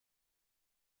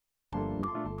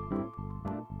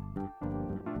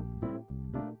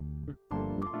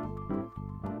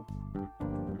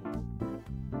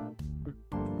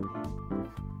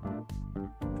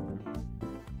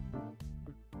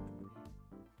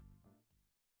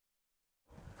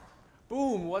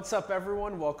Boom! What's up,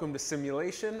 everyone? Welcome to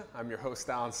Simulation. I'm your host,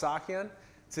 Alan Sakian.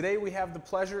 Today we have the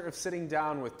pleasure of sitting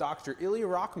down with Dr. Ilya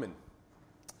Rachman.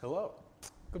 Hello.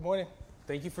 Good morning.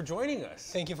 Thank you for joining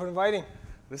us. Thank you for inviting.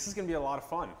 This is going to be a lot of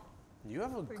fun. You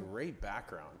have a great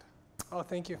background. Oh,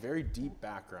 thank you. Very deep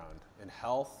background in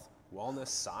health, wellness,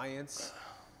 science.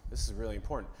 This is really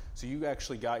important. So you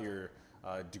actually got your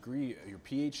degree, your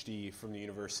PhD from the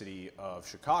University of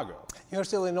Chicago.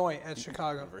 University of Illinois at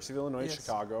Chicago. University of Illinois, Yes.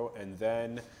 Chicago, and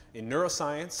then in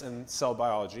neuroscience and cell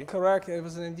biology. Correct. It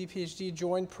was an MD PhD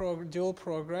joint dual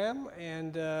program,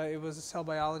 and it was cell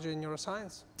biology and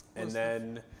neuroscience.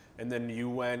 And then you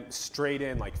went straight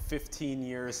in, like 15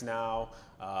 years now.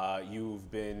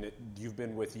 You've been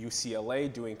with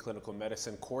UCLA doing clinical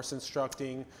medicine course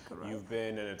instructing. Correct. You've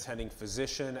been an attending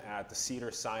physician at the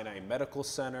Cedars-Sinai Medical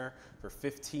Center for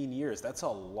 15 years. That's a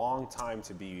long time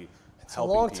to be It's a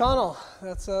helping long people. tunnel.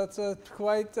 That's a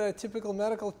quite typical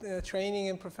medical training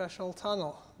and professional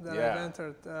tunnel that Yeah. I've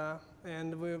entered.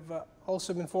 And we've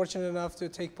also been fortunate enough to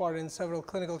take part in several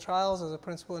clinical trials as a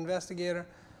principal investigator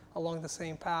along the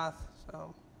same path.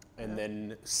 So. And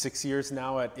then 6 years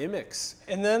now at Immix.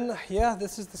 And then, yeah,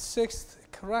 this is the sixth,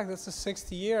 correct, that's the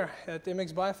sixth year at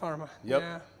Immix Biopharma. Yep.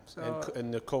 Yeah, so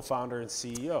And the co-founder and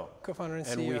CEO. co-founder and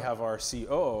And CEO. we have our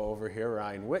COO over here,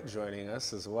 Ryan Witt, joining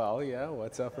us as well. Yeah,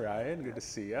 what's up, Ryan? Good to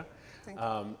see you. Thank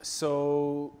you.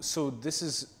 So this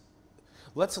is.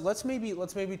 Let's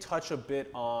maybe touch a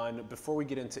bit on, before we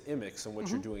get into Immix and what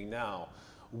you're doing now.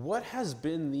 What has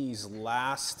been these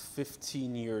last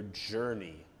 15-year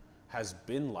journey has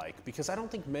been like? Because I don't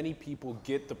think many people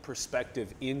get the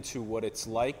perspective into what it's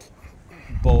like,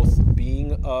 both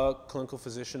being a clinical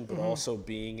physician, but also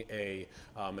being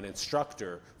an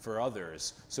instructor for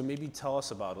others. So maybe tell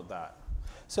us about that.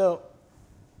 So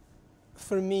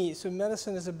for me,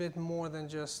 medicine is a bit more than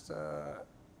just a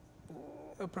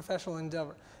professional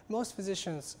endeavor. Most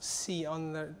physicians see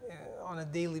on a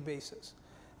daily basis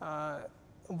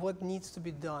what needs to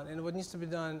be done, and what needs to be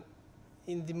done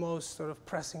in the most sort of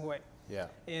pressing way. Yeah.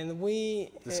 And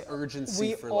This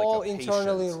urgency for like we all a patient.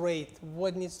 internally rate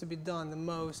what needs to be done the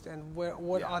most and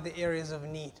what Yeah. are the areas of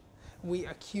need. We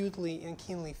acutely and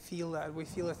keenly feel that. We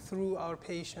feel it through our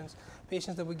patients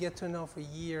that we get to know for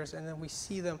years, and then we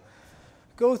see them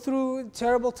go through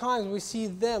terrible times. We see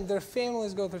them, their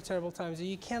families go through terrible times.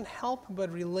 You can't help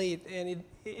but relate, and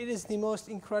it is the most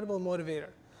incredible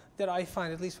motivator that I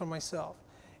find, at least for myself.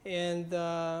 And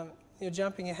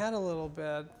jumping ahead a little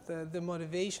bit, the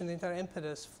motivation, the entire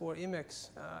impetus for Immix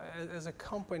as a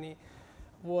company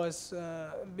was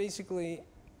basically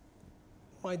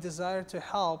my desire to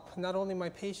help not only my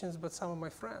patients but some of my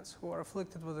friends who are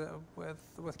afflicted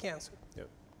with cancer. Yep.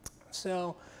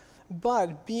 So,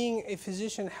 but being a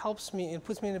physician helps me and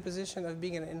puts me in a position of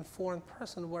being an informed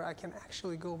person where I can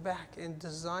actually go back and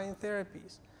design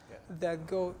therapies that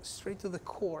go straight to the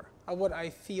core of what I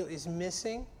feel is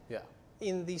missing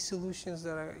in the solutions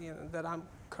that I'm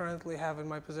currently have in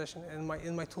my possession,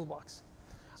 in my toolbox.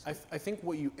 I think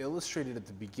what you illustrated at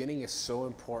the beginning is so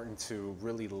important to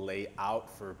really lay out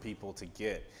for people to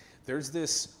get. There's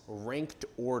this ranked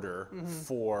order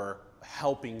for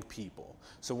helping people.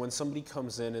 So when somebody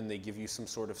comes in and they give you some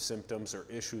sort of symptoms or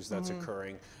issues that's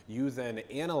occurring, you then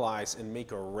analyze and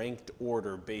make a ranked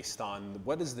order based on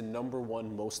what is the number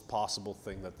one most possible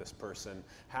thing that this person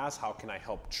has, how can I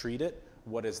help treat it,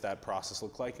 what does that process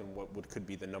look like, and what could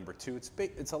be the number two.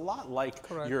 It's a lot like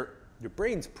your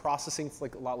brain's processing. It's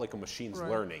like a lot like a machine's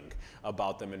learning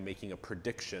about them and making a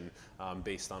prediction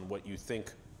based on what you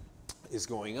think is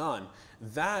going on.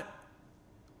 That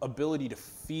ability to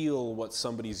feel what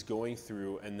somebody's going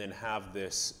through and then have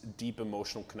this deep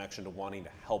emotional connection to wanting to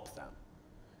help them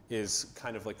is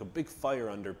kind of like a big fire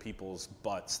under people's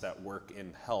butts that work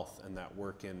in health and that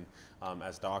work in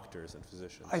as doctors and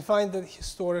physicians. I find that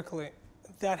historically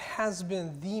that has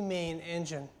been the main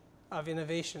engine of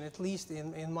innovation, at least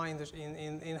in my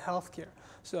in healthcare.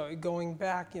 So going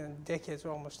back decades, or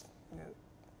almost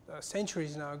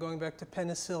centuries now, going back to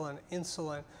penicillin,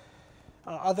 insulin,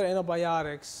 other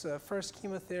antibiotics, first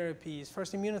chemotherapies,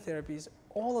 first immunotherapies,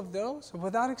 all of those,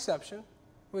 without exception,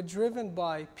 were driven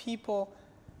by people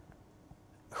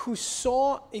who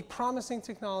saw a promising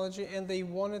technology and they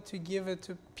wanted to give it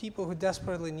to people who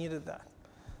desperately needed that.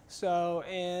 So,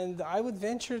 and I would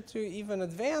venture to even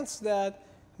advance that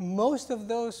most of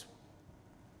those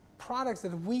products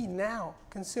that we now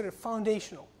consider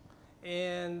foundational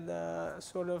and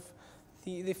sort of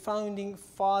the founding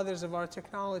fathers of our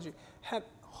technology had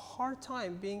a hard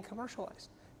time being commercialized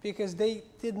because they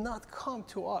did not come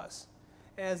to us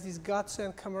as these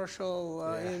godsend commercial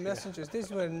messengers.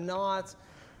 These were not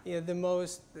the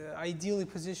most ideally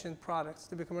positioned products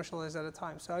to be commercialized at a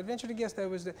time. So I'd venture to guess that it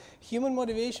was the human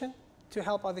motivation to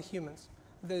help other humans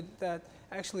that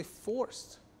actually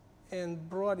forced and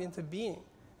brought into being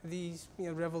these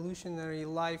revolutionary,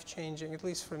 life-changing, at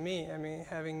least for me. I mean,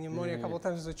 having pneumonia a couple of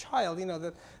times as a child,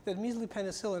 that measly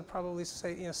penicillin probably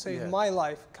saved my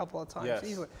life a couple of times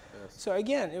easily. Yes. So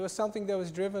again, it was something that was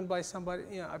driven by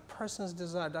somebody, a person's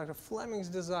desire, Dr. Fleming's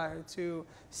desire to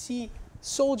see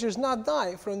soldiers not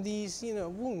die from these,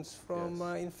 wounds from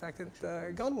infected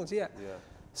gun wounds.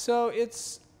 So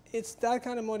it's that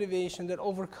kind of motivation that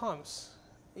overcomes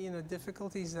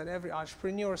difficulties that every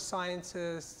entrepreneur,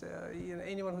 scientist,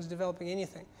 anyone who's developing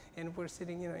anything, and we're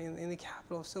sitting, in the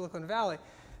capital of Silicon Valley,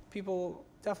 people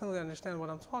definitely understand what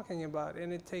I'm talking about,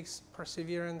 and it takes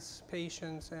perseverance,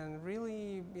 patience, and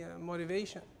really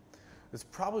motivation. It's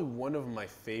probably one of my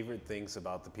favorite things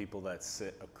about the people that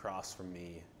sit across from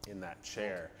me in that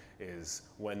chair is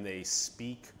when they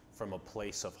speak from a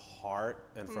place of heart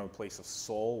and from a place of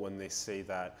soul, when they say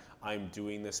that I'm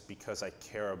doing this because I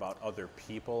care about other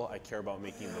people, I care about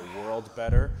making the world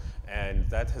better, and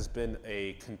that has been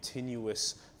a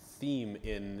continuous theme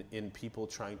in people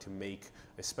trying to make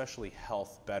especially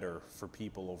health better for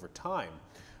people over time.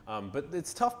 But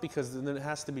it's tough because then it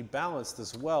has to be balanced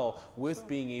as well with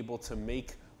being able to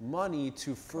make money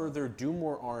to further do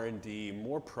more R&D,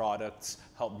 more products,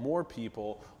 help more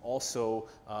people, also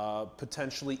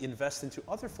potentially invest into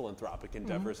other philanthropic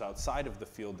endeavors outside of the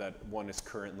field that one is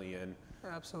currently in.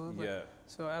 Absolutely. Yeah.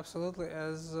 So absolutely,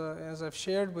 as I've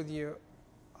shared with you,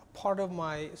 part of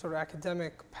my sort of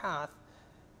academic path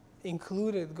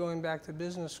included going back to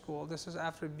business school. This is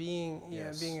after being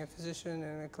being a physician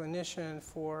and a clinician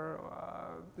for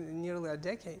nearly a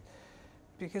decade,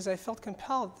 because I felt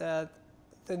compelled that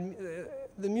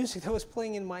the music that was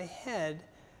playing in my head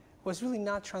was really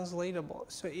not translatable.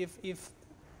 So if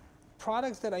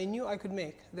products that I knew I could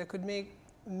make, that could make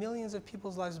millions of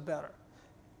people's lives better,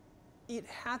 it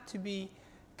had to be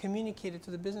communicated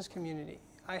to the business community.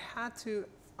 I had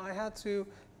to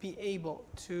be able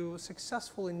to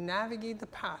successfully navigate the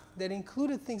path that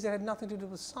included things that had nothing to do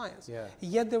with science.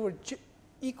 Yet they were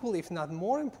equally, if not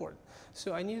more important.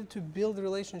 So I needed to build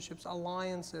relationships,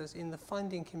 alliances in the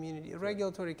funding community,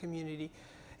 regulatory community,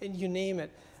 and you name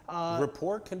it.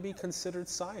 Rapport can be considered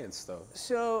science, though.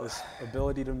 So this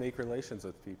ability to make relations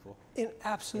with people.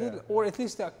 Absolutely, or at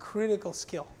least a critical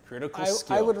skill. Critical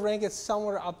skill. I would rank it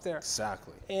somewhere up there.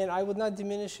 Exactly. And I would not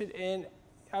diminish it, and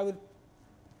I would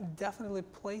definitely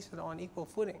place it on equal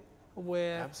footing.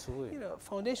 Where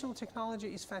foundational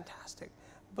technology is fantastic,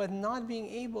 but not being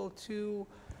able to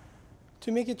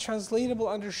make it translatable,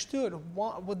 understood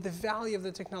what the value of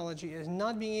the technology is,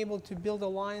 not being able to build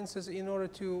alliances in order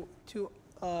to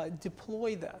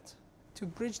deploy that, to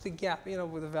bridge the gap,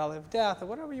 with the valley of death or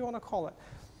whatever you want to call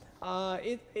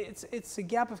it. It's a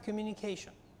gap of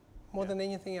communication more than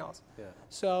anything else.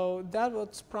 So that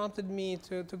what's prompted me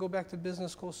to go back to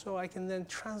business school, so I can then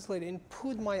translate and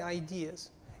put my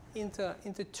ideas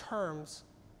into terms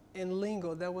and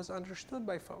lingo that was understood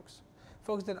by folks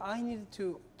that I needed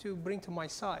to bring to my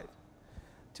side,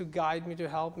 to guide me, to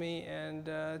help me, and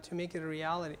to make it a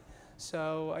reality.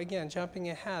 So again, jumping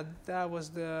ahead, that was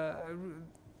the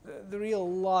real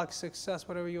luck, success,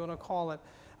 whatever you want to call it,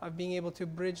 of being able to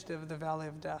bridge the valley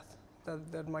of death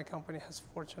that my company has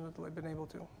fortunately been able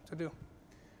to do.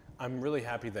 I'm really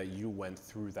happy that you went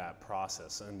through that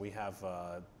process, and we have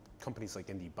companies like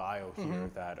IndieBio here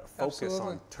that focus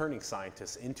on turning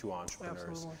scientists into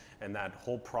entrepreneurs. And that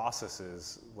whole process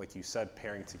is, like you said,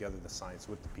 pairing together the science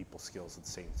with the people skills at the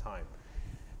same time.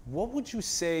 What would you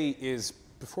say is,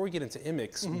 before we get into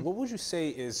Immix, what would you say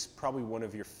is probably one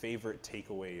of your favorite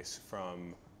takeaways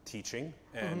from teaching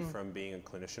and from being a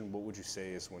clinician? What would you say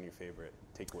is one of your favorite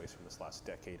takeaways from this last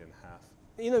decade and a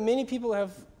half? Many people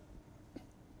have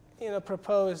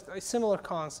proposed a similar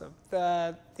concept,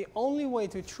 that the only way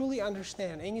to truly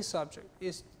understand any subject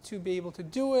is to be able to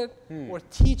do it or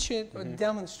teach it or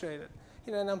demonstrate it.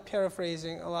 And I'm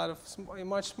paraphrasing a lot of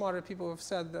much smarter people who have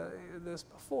said this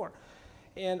before.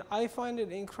 And I find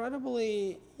it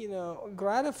incredibly,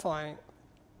 gratifying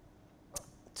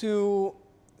to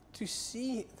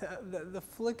see the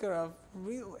flicker of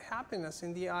real happiness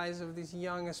in the eyes of these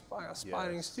young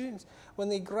aspiring students when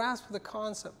they grasp the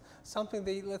concept, something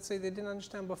let's say they didn't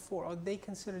understand before, or they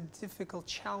consider difficult,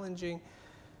 challenging,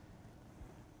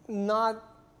 not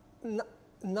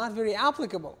very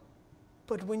applicable.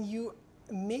 But when you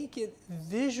make it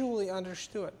visually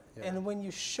understood, and when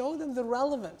you show them the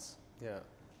relevance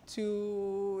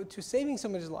to saving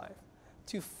somebody's life,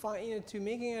 to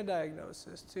making a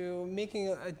diagnosis, to making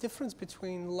a difference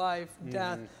between life,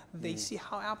 death. They see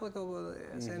how applicable it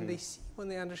is, and they see when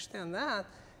they understand that.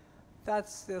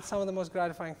 That's some of the most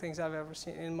gratifying things I've ever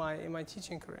seen in my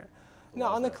teaching career.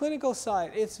 Now, on the clinical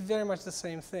side, it's very much the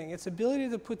same thing. It's ability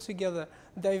to put together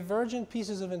divergent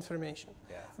pieces of information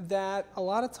that a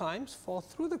lot of times fall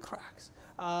through the cracks.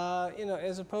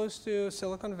 As opposed to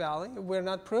Silicon Valley, we're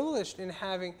not privileged in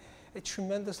having a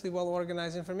tremendously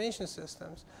well-organized information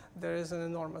systems. There is an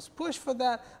enormous push for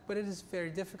that, but it is very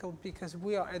difficult because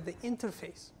we are at the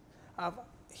interface of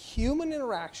human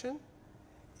interaction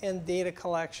and data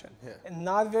collection, and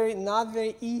not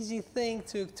very easy thing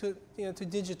to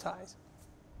digitize.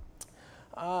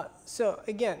 So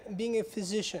again, being a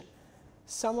physician,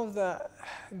 some of the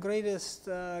greatest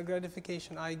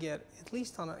gratification I get, at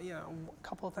least on a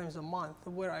couple of times a month,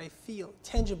 where I feel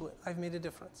tangibly I've made a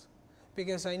difference,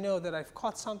 because I know that I've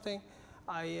caught something,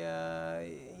 I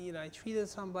treated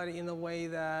somebody in a way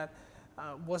that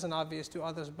wasn't obvious to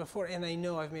others before, and I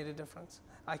know I've made a difference.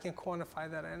 I can quantify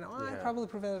that. I know I probably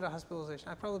prevented a hospitalization.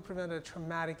 I probably prevented a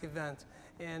traumatic event,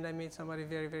 and I made somebody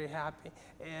very, very happy.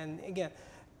 And again,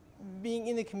 being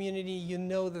in the community, you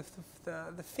know the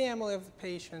family of the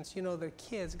patients, you know their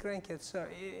kids, grandkids. So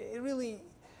it really,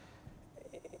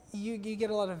 you get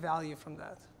a lot of value from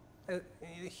that,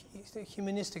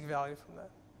 humanistic value from that.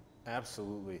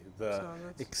 Absolutely.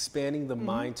 Expanding the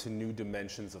mind to new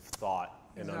dimensions of thought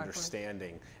and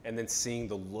understanding, and then seeing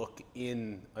the look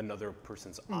in another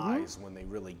person's eyes when they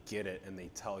really get it and they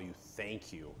tell you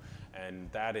thank you.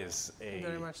 And that is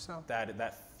very much so.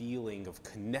 That feeling of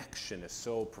connection is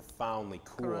so profoundly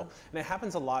cool. Correct. And it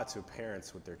happens a lot to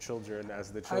parents with their children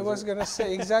as the children. I was going to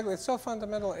say, exactly. It's so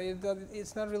fundamental.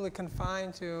 It's not really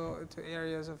confined to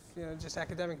areas of just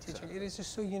academic teaching. It is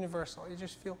just so universal. You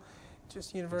just feel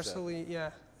just universally,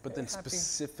 But then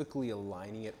specifically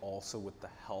aligning it also with the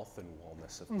health and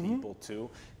wellness of people too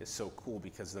is so cool,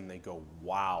 because then they go,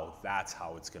 wow, that's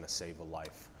how it's going to save a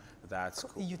life. That's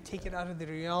cool. You take it out of the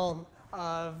realm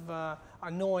of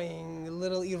annoying,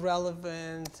 little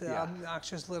irrelevant,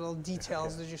 obnoxious little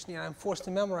details that just I'm forced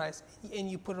to memorize, and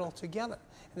you put it all together,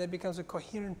 and that becomes a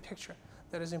coherent picture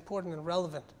that is important and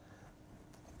relevant.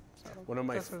 So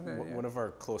one of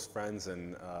our close friends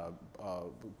and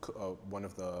one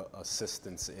of the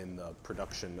assistants in the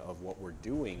production of what we're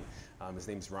doing, his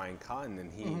name's Ryan Cotton,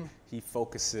 and he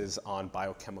focuses on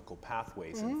biochemical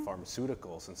pathways and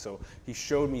pharmaceuticals, and so he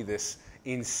showed me this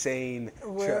insane.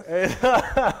 It's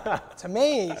a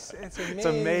maze. It's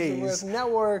a maze with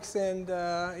networks and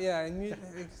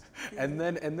and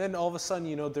then all of a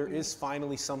sudden, there is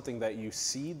finally something that you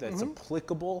see that's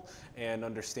applicable and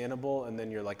understandable, and then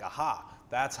you're like, aha,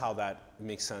 that's how that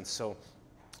makes sense. So,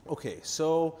 okay,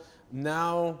 so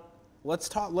now let's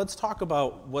talk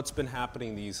about what's been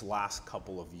happening these last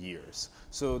couple of years.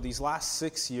 So these last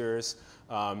 6 years,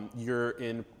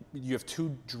 you have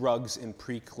 2 drugs in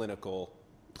preclinical.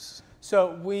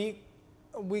 So we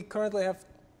currently have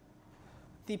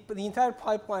the entire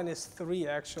pipeline is 3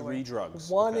 actually. 3 drugs.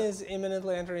 One is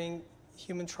imminently entering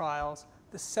human trials.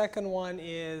 The second one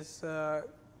is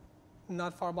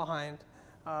not far behind.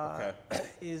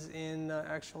 Is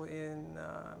actually in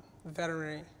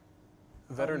veterinary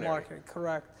market,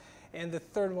 correct. And the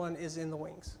third one is in the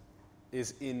wings.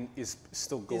 Is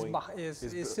still going.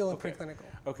 Is still in preclinical.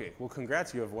 Okay, well,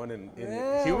 congrats. You have one in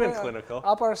human clinical.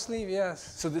 Up our sleeve,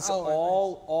 yes. So this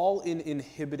all in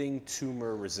inhibiting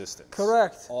tumor resistance.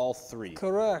 Correct. All 3.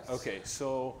 Correct. Okay,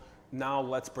 so now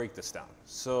let's break this down.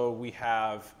 So we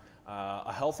have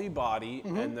a healthy body,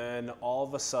 and then all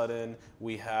of a sudden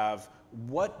we have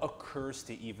what occurs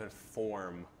to even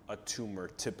form a tumor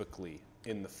typically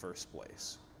in the first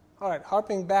place. All right,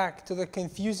 harping back to the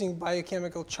confusing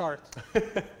biochemical chart.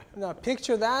 Now,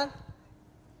 picture that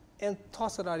and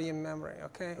toss it out of your memory,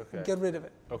 okay? Get rid of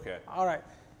it. Okay. All right.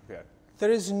 Okay. There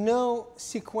is no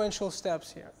sequential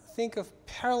steps here. Think of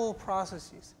parallel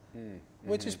processes,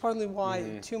 which is partly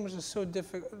why tumors are so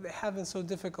difficult. They have been so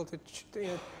difficult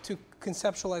to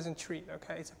conceptualize and treat,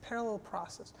 okay? It's a parallel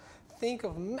process. Think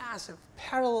of massive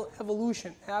parallel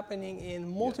evolution happening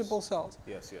in multiple cells.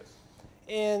 Yes, yes.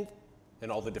 And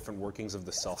all the different workings of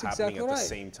the cell happening at the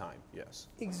same time. Yes.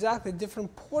 Exactly.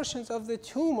 Different portions of the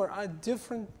tumor are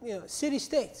different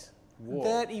city-states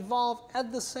that evolve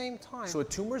at the same time. So a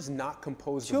tumor is not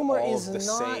composed of all of the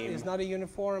same. It's not a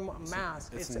uniform mass.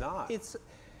 It's not. It's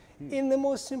in the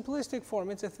most simplistic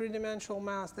form. It's a 3-dimensional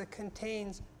mass that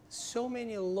contains so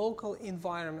many local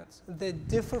environments that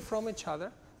differ from each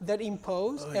other, that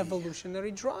impose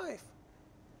evolutionary drive.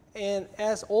 And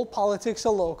as all politics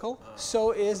are local,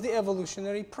 so is the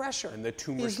evolutionary pressure. And the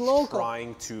tumor is local.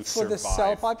 trying to For survive. the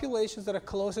cell populations that are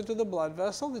closer to the blood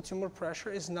vessel, the tumor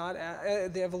pressure is not,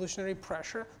 the evolutionary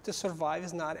pressure to survive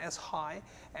is not as high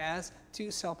as to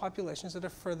cell populations that are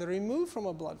further removed from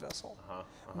a blood vessel,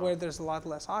 where there's a lot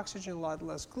less oxygen, a lot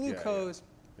less glucose.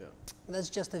 Yeah. That's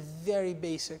just a very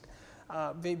basic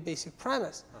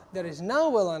premise that is now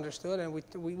well understood, and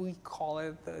we call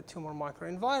it the tumor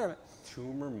microenvironment.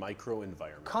 Tumor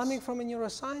microenvironment. Coming from a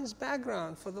neuroscience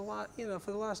background for the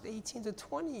last 18 to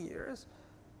 20 years,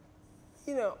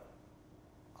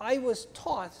 I was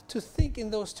taught to think in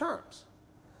those terms.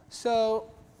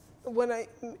 So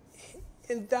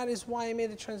and that is why I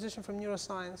made the transition from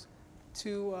neuroscience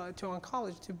to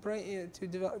oncology,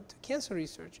 to cancer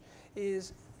research.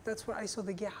 That's where I saw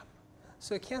the gap.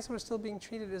 So cancer was still being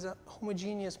treated as a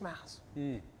homogeneous mass,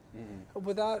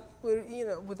 without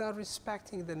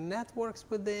respecting the networks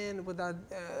within, without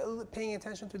paying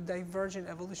attention to divergent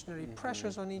evolutionary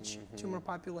pressures on each tumor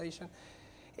population,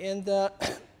 and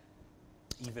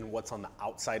even what's on the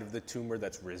outside of the tumor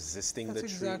that's resisting the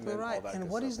treatment. That's exactly right. All that And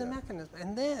good what stuff, is the mechanism?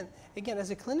 And then, again,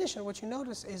 as a clinician, what you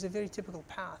notice is a very typical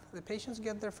path. The patients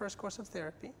get their first course of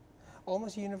therapy.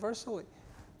 Almost universally,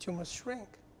 tumors shrink.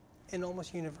 And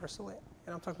almost universally,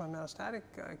 and I'm talking about metastatic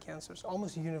cancers,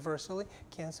 almost universally,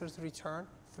 cancers return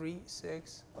 3,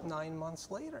 6, 9 months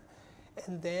later.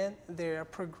 And then they are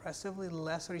progressively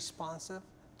less responsive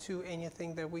to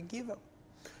anything that we give them.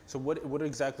 So what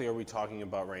exactly are we talking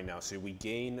about right now? So we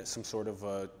gain some sort of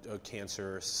a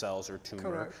cancer cells or tumor,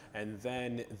 Correct. and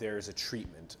then there's a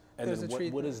treatment. And There's then a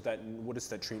treatment. what is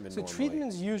that treatment So normally?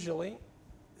 treatments usually,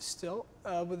 still,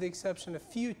 with the exception of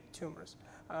few tumors,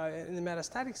 in the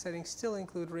metastatic setting, still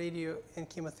include radio and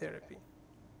chemotherapy.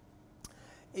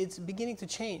 It's beginning to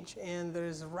change, and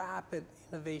there's rapid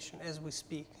innovation as we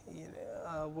speak,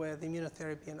 with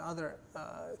immunotherapy and other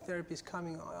therapies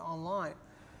coming online.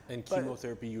 And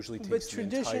chemotherapy usually but takes the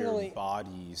entire traditionally-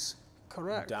 body's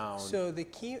Correct. down. So the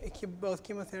both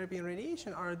chemotherapy and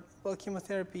radiation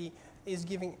chemotherapy is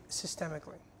given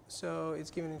systemically. So it's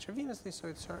given intravenously, so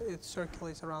it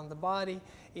circulates around the body.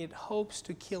 It hopes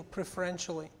to kill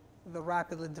preferentially the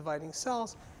rapidly dividing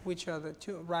cells, which are the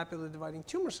rapidly dividing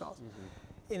tumor cells.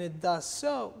 And it does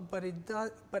so, but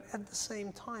at the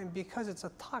same time, because it's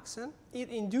a toxin, it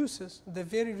induces the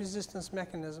very resistance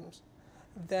mechanisms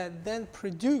that then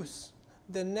produce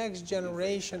the next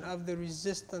generation of the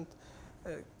resistant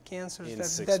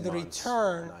cancers that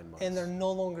return, 9 months. and they're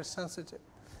no longer sensitive.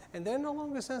 And they're no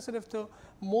longer sensitive to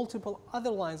multiple other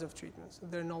lines of treatments.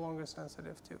 They're no longer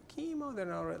sensitive to chemo, they're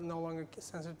no longer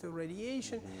sensitive to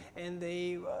radiation, and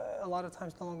they, a lot of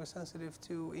times, no longer sensitive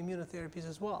to immunotherapies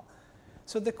as well.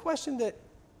 So the question that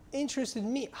interested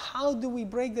me, how do we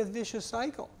break that vicious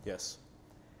cycle? Yes.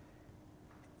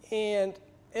 And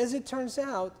as it turns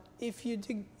out, if you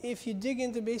dig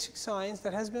into basic science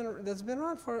that's been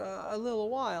around for a little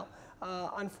while,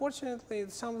 unfortunately,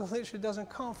 some of the literature doesn't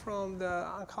come from the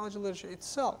oncology literature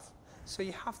itself. So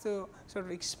you have to sort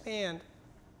of expand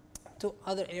to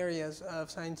other areas of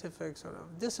scientific sort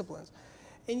of disciplines.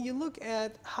 And you look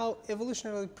at how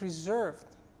evolutionarily preserved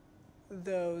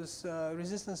those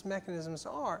resistance mechanisms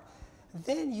are,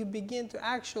 then you begin to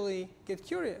actually get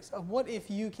curious of what if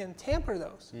you can tamper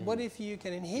those? What if you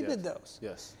can inhibit those?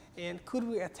 Yes. And could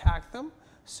we attack them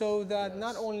so that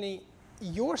not only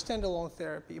your standalone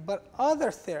therapy, but other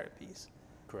therapies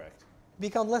Correct.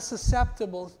 become less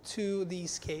susceptible to the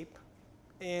escape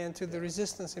and to the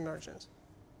resistance emergence?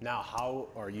 Now, how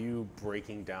are you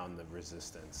breaking down the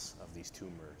resistance of these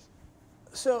tumors?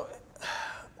 So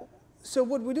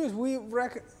what we do is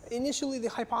initially the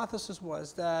hypothesis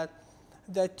was that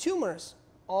tumors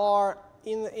are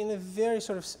in a very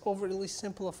sort of overly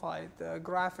simplified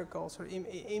graphical sort of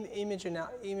image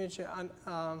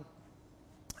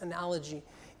analogy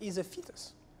is a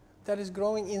fetus that is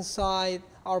growing inside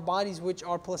our bodies, which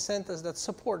are placentas that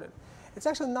support it. It's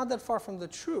actually not that far from the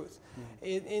truth,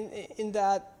 in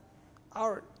that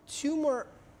our tumor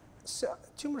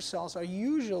cells are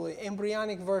usually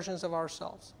embryonic versions of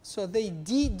ourselves. So they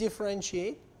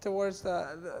differentiate towards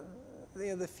the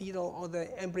fetal or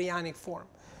the embryonic form,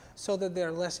 so that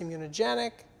they're less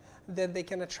immunogenic, that they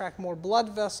can attract more blood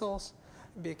vessels,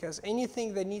 because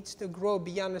anything that needs to grow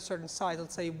beyond a certain size,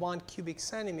 let's say 1 cubic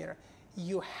centimeter,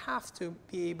 you have to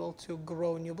be able to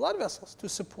grow new blood vessels to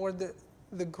support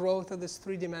the growth of this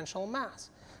three-dimensional mass.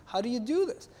 How do you do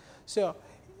this? So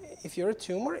if you're a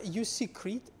tumor, you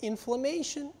secrete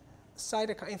inflammation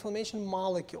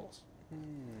molecules.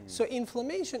 So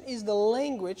inflammation is the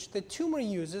language the tumor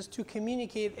uses to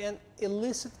communicate and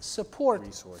elicit support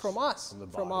from us,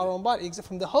 from our own body,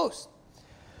 from the host.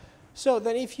 So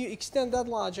then if you extend that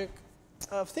logic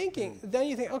of thinking, then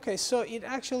you think, okay, so it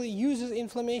actually uses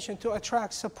inflammation to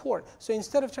attract support. So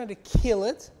instead of trying to kill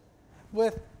it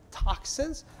with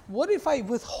toxins, what if I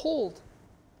withhold?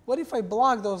 What if I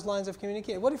block those lines of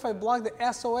communication? What if I block the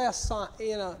SOS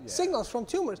signals from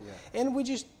tumors, and we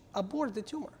just abort the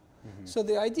tumor? So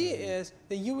the idea is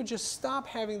that you would just stop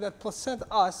having that placenta,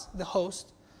 us, the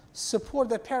host, support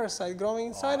that parasite growing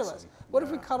inside of us. What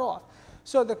if we cut off?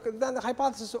 So then the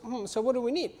hypothesis, so what do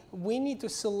we need? We need to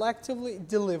selectively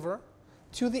deliver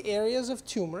to the areas of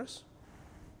tumors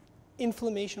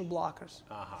inflammation blockers.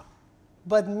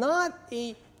 But not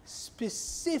a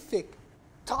specific,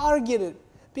 targeted,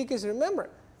 because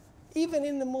remember, even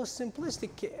in the most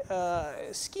simplistic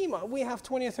schema, we have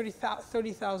 20 or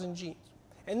 30,000 genes.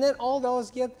 And then all those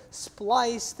get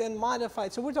spliced and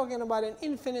modified. So we're talking about an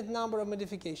infinite number of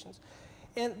modifications.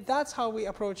 And that's how we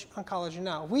approach oncology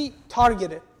now. We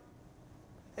target it.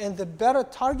 And the better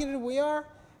targeted we are,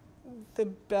 the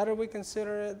better we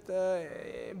consider it, the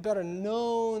better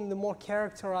known, the more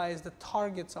characterized the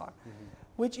targets are.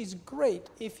 Which is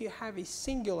great if you have a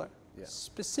singular,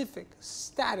 specific,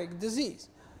 static disease.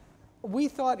 We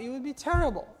thought it would be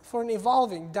terrible for an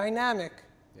evolving, dynamic,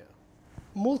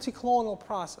 multi-clonal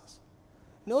process.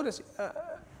 Notice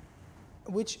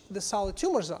which the solid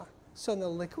tumors are. So in the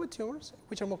liquid tumors,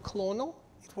 which are more clonal,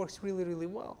 it works really, really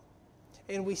well.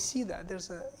 And we see that.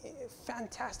 There's a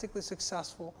fantastically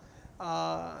successful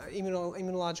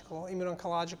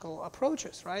immuno-oncological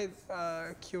approaches, right?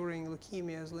 Curing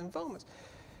leukemias, lymphomas.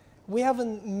 We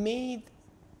haven't made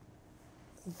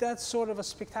that sort of a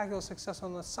spectacular success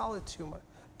on a solid tumor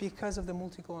because of the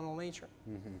multi-clonal nature.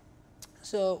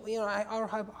 So, our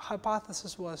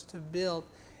hypothesis was to build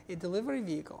a delivery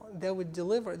vehicle that would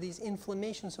deliver these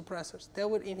inflammation suppressors that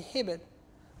would inhibit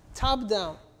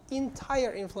top-down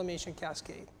entire inflammation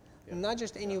cascade, not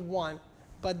just any one,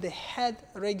 but the head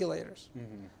regulators,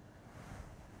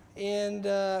 and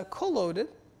co-loaded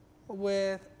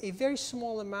with a very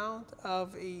small amount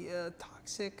of a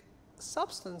toxic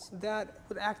substance that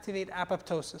would activate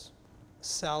apoptosis,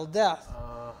 cell death.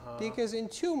 Because in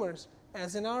tumors,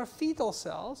 as in our fetal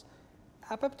cells,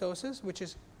 apoptosis, which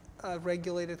is a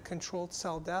regulated, controlled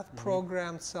cell death,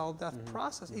 programmed cell death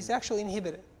process, is actually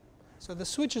inhibited. So the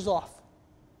switch is off.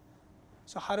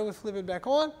 So how do we flip it back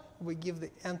on? We give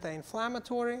the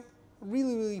anti-inflammatory,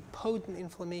 really, really potent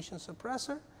inflammation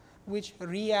suppressor, which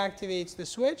reactivates the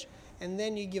switch, and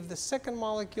then you give the second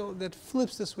molecule that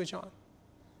flips the switch on.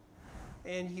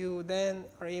 And you then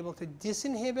are able to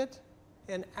disinhibit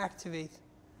and activate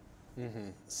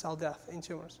cell death in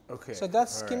tumors. Okay. So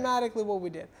that's schematically what we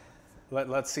did.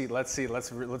 Let's do let's do a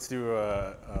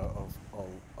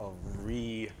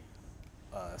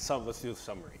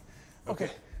summary. Okay.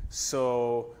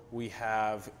 So we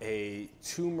have a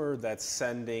tumor that's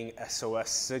sending SOS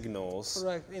signals.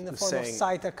 Correct, in the form of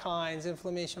cytokines,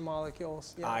 inflammation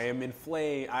molecules. Yes. I am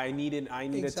inflamed. I need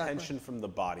attention from the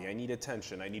body. I need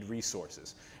attention. I need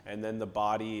resources. And then the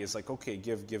body is like, okay,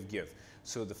 give.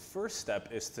 So the first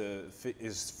step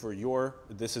is for your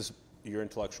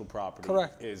intellectual property.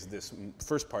 Correct. Is this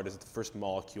first part is the first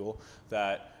molecule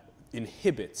that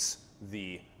inhibits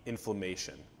the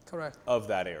inflammation. Correct. Of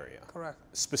that area. Correct.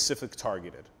 Specific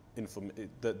targeted,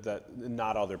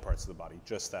 not other parts of the body,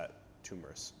 just that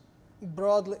tumors.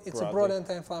 Broadly, it's a broad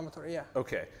anti-inflammatory, yeah.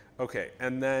 Okay,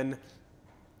 and then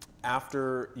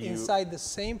after you... Inside the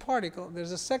same particle,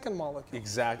 there's a second molecule.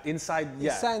 Exactly, inside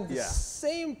the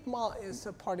same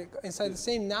particle, inside the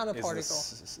same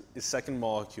nanoparticle. Is second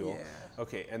molecule. Yeah.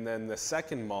 Okay, and then the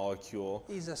second molecule...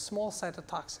 is a small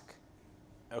cytotoxic.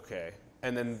 Okay.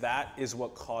 And then that is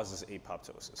what causes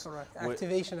apoptosis. Correct.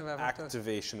 Activation of apoptosis.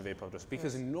 Activation of apoptosis.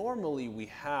 Because normally we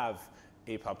have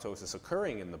apoptosis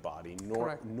occurring in the body,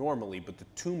 normally, but the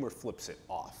tumor flips it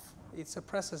off. It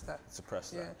suppresses that.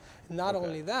 That. Not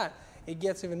only that, it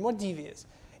gets even more devious.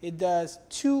 It does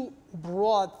two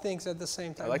broad things at the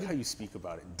same time. I like how you speak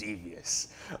about it, devious.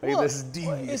 This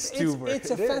devious tumor.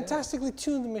 It's a fantastically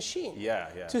tuned machine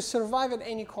to survive at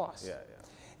any cost.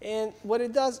 And what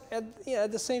it does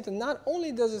at the same time, not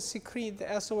only does it secrete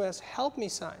the SOS help me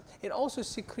sign, it also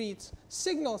secretes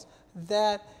signals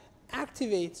that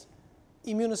activates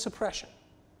immunosuppression.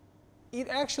 It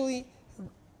actually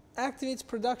activates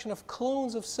production of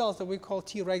clones of cells that we call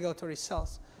T regulatory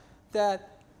cells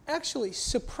that actually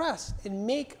suppress and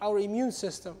make our immune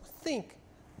system think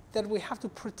that we have to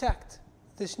protect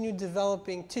this new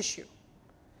developing tissue.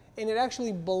 And it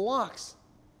actually blocks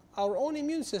our own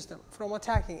immune system from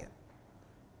attacking it.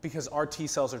 Because our T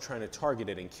cells are trying to target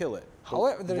it and kill it.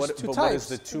 However, there's two types. What is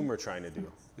the tumor trying to do?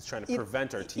 It's trying to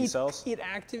prevent our T cells? It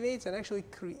activates and actually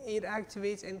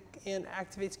activates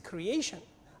creation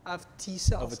of T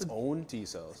cells. Of its own T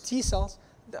cells? T cells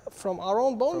from our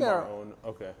own bone marrow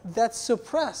that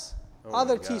suppress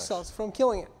other T cells from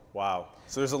killing it. Wow.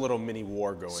 So there's a little mini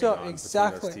war going on between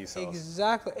those T cells.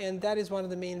 Exactly. And that is one of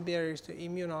the main barriers to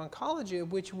immuno-oncology,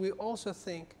 which we also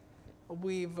think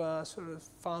we've sort of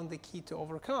found the key to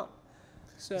overcome.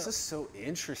 So this is so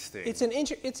interesting. It's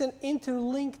an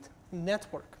interlinked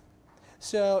network.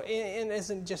 So it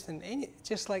isn't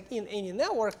just like in any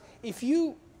network. If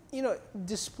you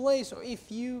displace or if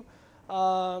you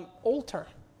alter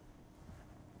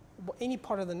any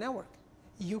part of the network,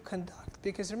 you conduct.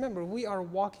 Because remember, we are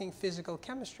walking physical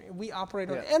chemistry. We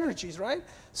operate on energies, right?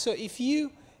 So if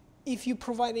you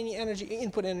provide any energy,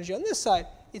 input energy on this side,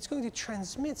 it's going to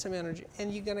transmit some energy,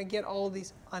 and you're going to get all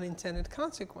these unintended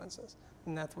consequences.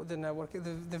 And that's what the network,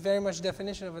 the very much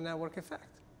definition of a network effect.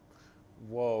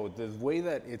 Whoa, the way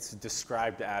that it's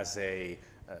described as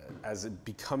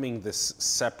becoming this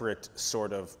separate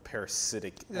sort of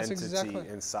parasitic entity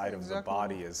inside of the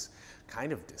body is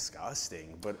kind of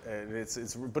disgusting, but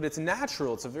it's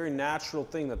natural. It's a very natural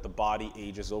thing that the body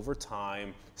ages over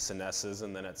time, senesces,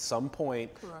 and then at some point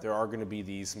there are going to be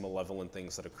these malevolent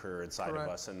things that occur inside of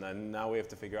us, and then now we have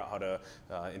to figure out how to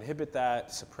inhibit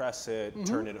that, suppress it,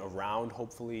 turn it around,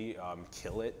 hopefully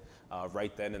kill it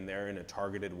right then and there in a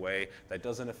targeted way that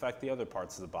doesn't affect the other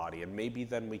parts of the body, and maybe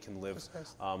then we can live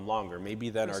longer. Maybe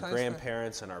then our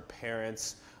grandparents and our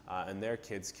parents and their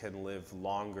kids can live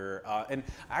longer. And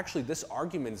actually, this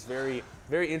argument is very,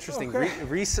 very interesting.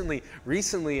 Okay.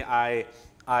 Recently, I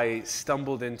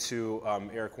stumbled into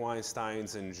Eric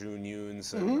Weinstein's and June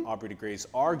Yoon's and Aubrey de Grey's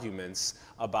arguments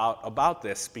about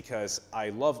this, because I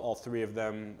love all three of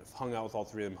them, hung out with all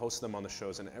three of them, hosted them on the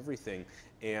shows and everything.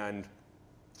 And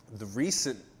the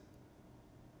recent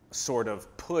sort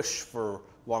of push for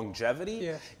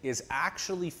longevity is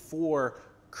actually for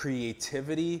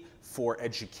creativity, for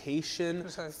education,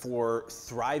 for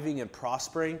thriving and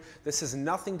prospering. This has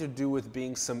nothing to do with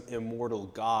being some immortal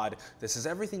god. This has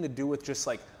everything to do with just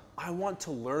like, I want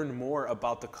to learn more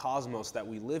about the cosmos that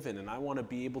we live in, and I want to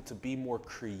be able to be more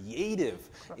creative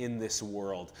in this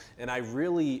world. And I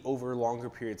really, over longer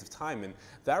periods of time, and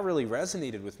that really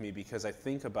resonated with me because I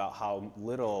think about how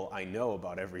little I know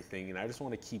about everything, and I just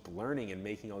want to keep learning and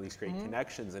making all these great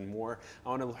connections and more. I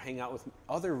want to hang out with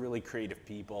other really creative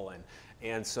people,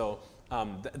 and so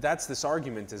that's this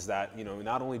argument, is that, you know,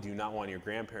 not only do you not want your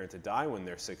grandparent to die when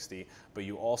they're 60, but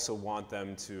you also want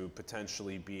them to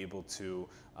potentially be able to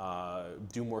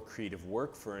do more creative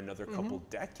work for another couple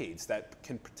decades that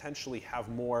can potentially have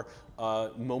more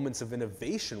moments of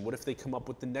innovation. What if they come up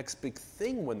with the next big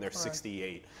thing when they're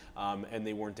 68 and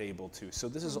they weren't able to? So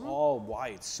this is all why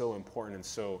it's so important and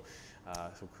so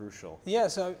crucial. Yeah,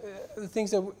 so the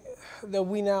things that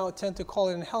we now tend to call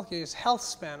it in healthcare is health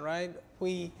span, right?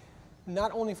 We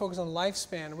not only focus on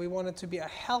lifespan, we want it to be a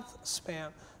health span.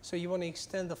 So you want to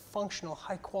extend the functional,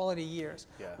 high-quality years.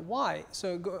 Yeah. Why?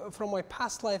 So from my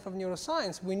past life of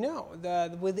neuroscience, we know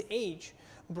that with age,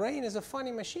 brain is a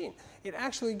funny machine. It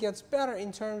actually gets better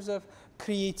in terms of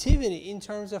creativity, in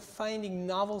terms of finding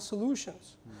novel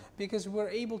solutions, because we're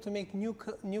able to make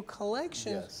new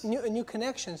collections, new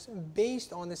connections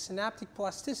based on the synaptic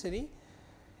plasticity,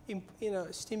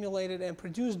 stimulated and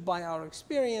produced by our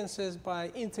experiences, by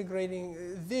integrating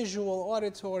visual,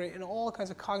 auditory, and all kinds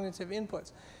of cognitive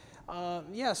inputs.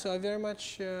 So I very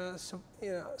much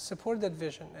support that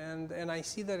vision, and I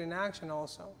see that in action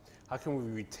also. How can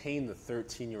we retain the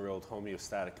 13-year-old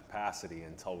homeostatic capacity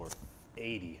until we're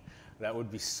 80? That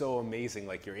would be so amazing.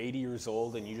 Like, you're 80 years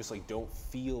old and you just like don't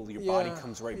feel, your body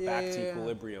comes right back to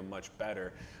equilibrium much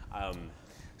better.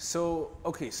 So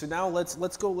now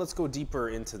let's go deeper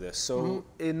into this. So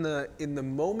in the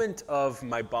moment of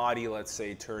my body, let's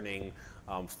say turning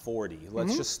 40,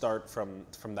 let's just start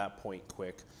from that point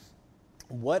quick.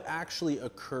 What actually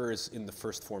occurs in the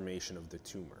first formation of the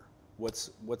tumor? What's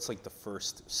like the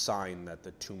first sign that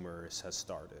the tumor has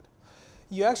started?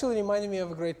 You actually reminded me of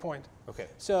a great point. Okay.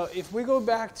 So if we go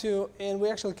back to, and we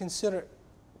actually consider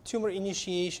tumor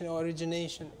initiation or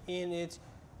origination in its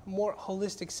more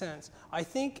holistic sense, I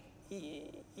think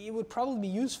it would probably be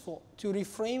useful to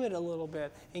reframe it a little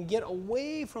bit and get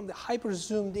away from the hyper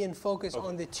zoomed in focus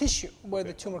on the tissue where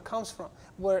the tumor comes from,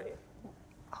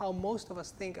 how most of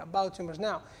us think about tumors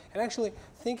now, and actually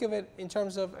think of it in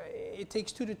terms of it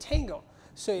takes two to tango.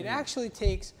 So it actually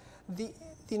takes the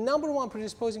number one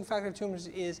predisposing factor of tumors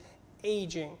is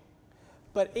aging,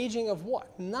 but aging of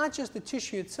what? Not just the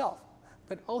tissue itself,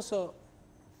 but also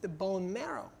the bone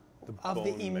marrow of bone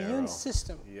the immune marrow.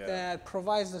 system Yeah. that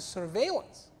provides the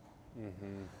surveillance.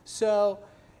 So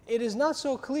it is not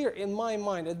so clear in my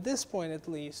mind, at this point at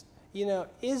least,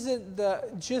 is it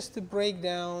just the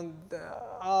breakdown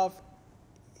of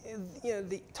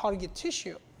the target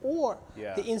tissue, or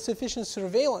the insufficient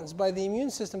surveillance by the immune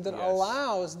system that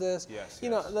allows this,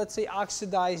 let's say,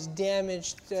 oxidized,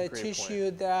 damaged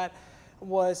tissue that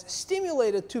was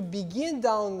stimulated to begin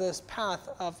down this path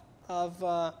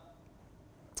of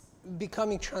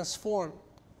becoming transformed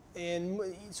and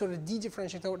sort of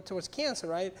de-differentiating towards cancer,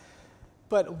 right?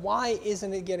 But why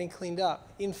isn't it getting cleaned up?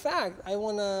 In fact, I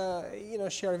want to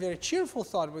share a very cheerful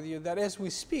thought with you that as we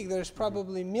speak, there's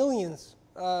probably millions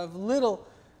of little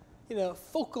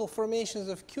focal formations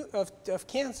of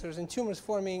cancers and tumors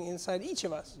forming inside each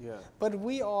of us. Yeah. But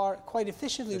we are quite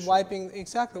efficiently wiping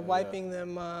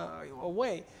them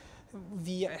away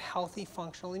via a healthy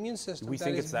functional immune system. We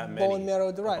think it's that many. Bone marrow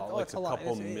derived. Like it's a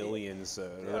couple lot. millions that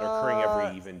are occurring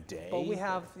every even day. But we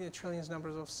have trillions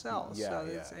numbers of cells.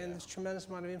 And there's tremendous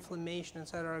amount of inflammation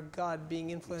inside our gut being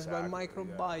influenced by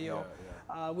microbiome.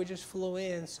 We just flew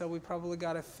in, so we probably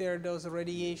got a fair dose of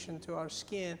radiation to our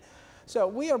skin. So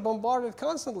we are bombarded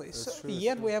constantly.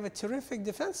 Yet we have a terrific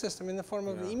defense system in the form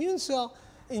of the immune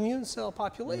cell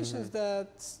populations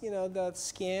that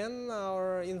scan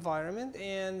our environment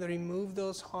and remove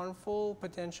those harmful,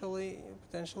 potentially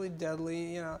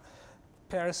deadly,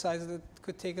 parasites that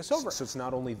could take us over. So it's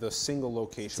not only the single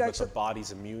location, but the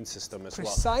body's immune system as well.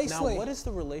 Precisely. Now, what is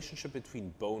the relationship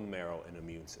between bone marrow and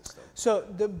immune system? So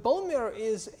the bone marrow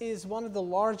is one of the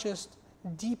largest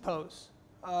depots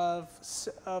of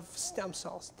stem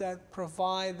cells that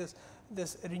provide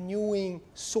this renewing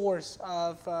source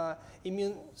of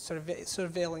immune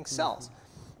surveilling cells,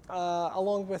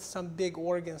 along with some big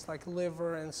organs like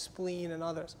liver and spleen and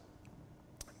others.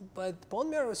 But bone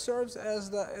marrow serves as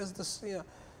the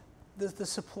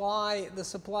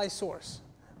supply source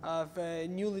of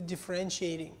newly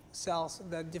differentiating cells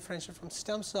that differentiate from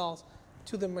stem cells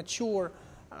to the mature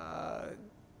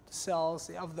cells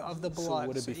of the blood. So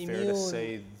would it be fair to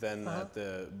say then that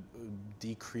the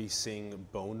decreasing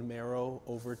bone marrow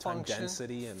over time,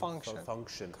 density and function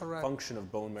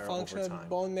of bone marrow over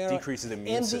time, decreases the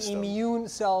immune system, and the immune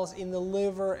cells in the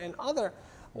liver and other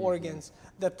organs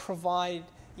that provide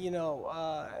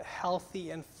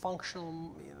healthy and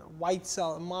functional white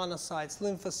cell monocytes,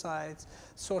 lymphocytes,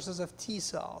 sources of T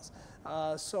cells,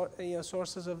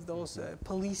 sources of those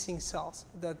policing cells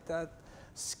that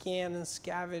scan and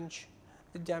scavenge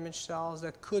the damaged cells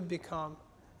that could become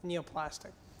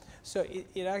neoplastic. So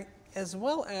it as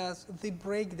well as the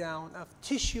breakdown of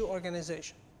tissue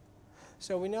organization.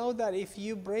 So we know that if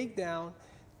you break down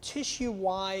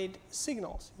tissue-wide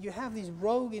signals, you have these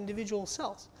rogue individual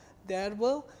cells that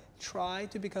will try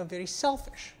to become very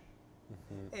selfish.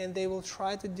 And they will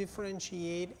try to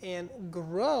differentiate and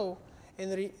grow,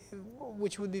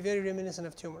 which would be very reminiscent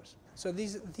of tumors. So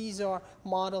these are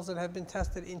models that have been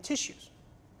tested in tissues.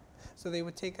 So they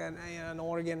would take an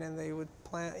organ and they would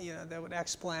they would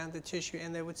explant the tissue,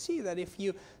 and they would see that if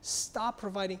you stop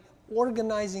providing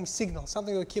organizing signals,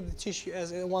 something that would keep the tissue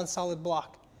as one solid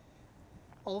block,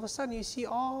 all of a sudden you see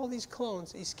all these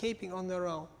clones escaping on their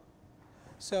own.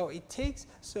 So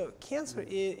cancer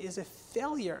is a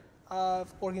failure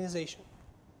of organization.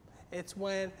 It's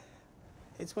when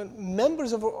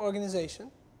members of an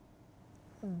organization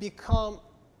become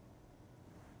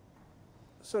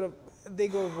they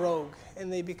go rogue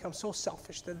and they become so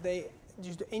selfish that they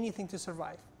just do anything to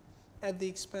survive at the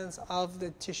expense of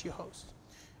the tissue host.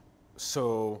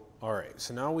 So, all right,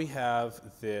 so now we have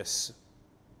this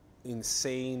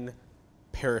insane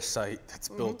parasite that's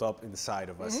built up inside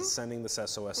of us, sending this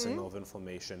SOS signal of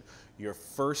inflammation. You're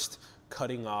first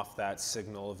cutting off that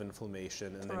signal of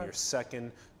inflammation, and then you're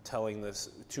second telling this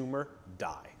tumor,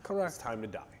 die. Correct. It's time to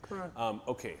die. Correct.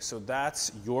 Okay, so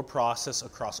that's your process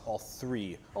across all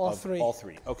three. All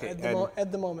three. Okay.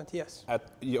 At the moment, yes.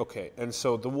 Okay, and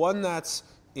so the one that's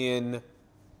in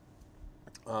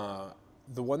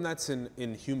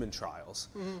human trials.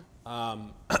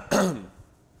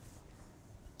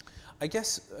 I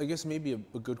guess maybe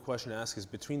a good question to ask is,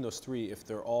 between those three, if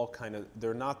they're all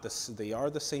they are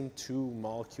the same two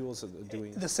molecules that are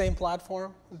doing the same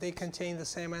platform. They contain the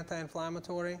same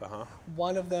anti-inflammatory.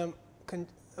 One of them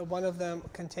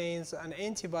contains an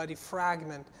antibody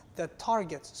fragment that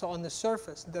targets, so on the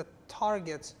surface, that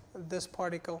targets this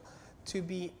particle to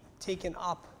be taken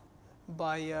up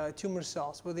by tumor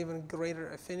cells with even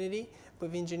greater affinity.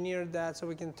 We've engineered that so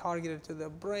we can target it to the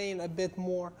brain a bit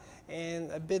more,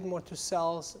 and a bit more to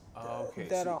cells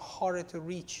that are harder to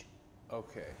reach.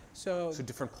 Okay. So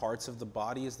different parts of the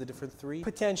body is the different three?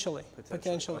 potentially.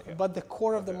 Okay. But the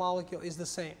core of the Okay. molecule is the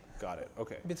same Got it.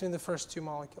 Okay. between the first two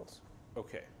molecules.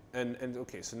 Okay. And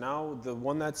okay, so now the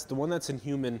one that's in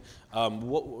human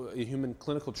human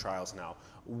clinical trials now.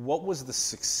 What was the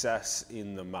success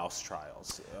in the mouse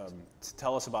trials?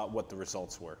 Tell us about what the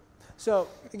results were. So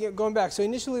again, going back, so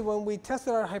initially when we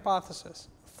tested our hypothesis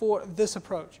for this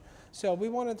approach, so we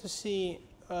wanted to see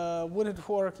would it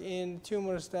work in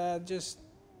tumors that just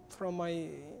from my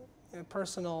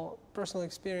personal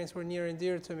experience were near and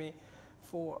dear to me,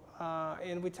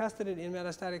 and we tested it in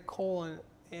metastatic colon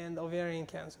and ovarian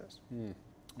cancers.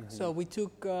 Mm-hmm. So we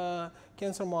took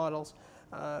cancer models,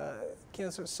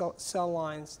 cancer cell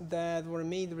lines that were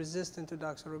made resistant to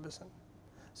doxorubicin.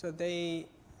 So they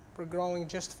were growing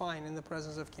just fine in the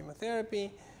presence of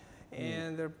chemotherapy,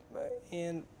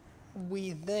 and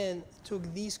we then took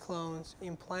these clones,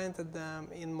 implanted them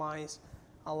in mice,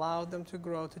 allowed them to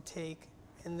grow, to take,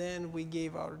 and then we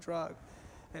gave our drug.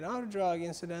 And our drug,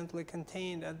 incidentally,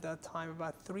 contained at that time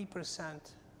about 3%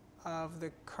 of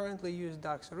the currently used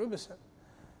doxorubicin.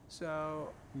 So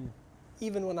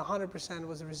even when 100%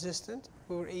 was resistant,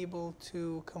 we were able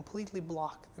to completely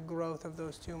block the growth of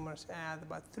those tumors at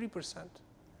about 3%.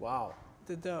 Wow.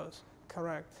 The dose,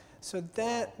 correct. So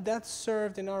that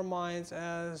served in our minds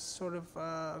as sort of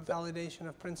validation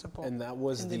of principle. And that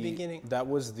was in the beginning. That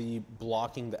was the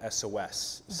blocking the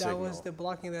SOS signal. That was the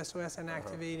blocking the SOS and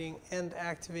activating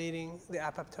the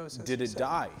apoptosis. Did it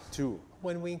die too?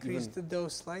 When we increased the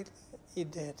dose slightly, it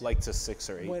did. Like to 6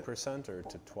 or 8% or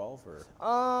to 12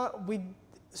 or? We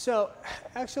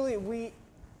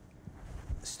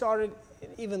started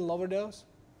even lower dose.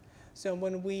 So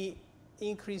when we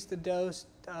increased the dose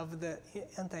of the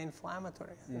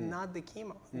anti-inflammatory, not the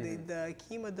chemo. The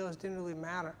chemo dose didn't really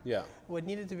matter. Yeah. What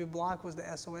needed to be blocked was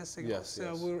the SOS signal. Yes,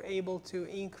 so we were able to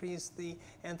increase the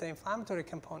anti-inflammatory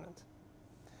component,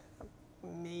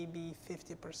 maybe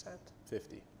 50%.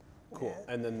 50. Cool.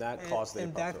 Yeah. And then that caused the apoptosis.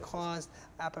 And that caused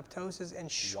apoptosis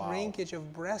and shrinkage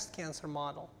of breast cancer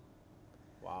model.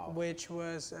 Wow. Which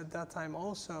was at that time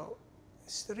also,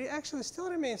 actually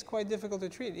still remains quite difficult to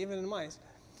treat, even in mice.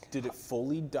 Did it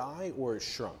fully die or it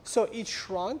shrunk? So it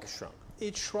shrunk. It shrunk.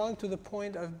 It shrunk to the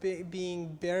point of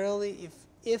being barely,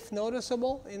 if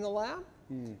noticeable, in the lab.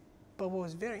 But what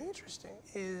was very interesting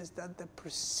is that the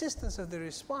persistence of the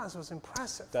response was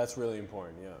impressive. That's really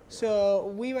important, yeah. So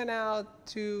we went out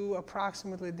to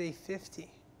approximately day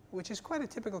 50, which is quite a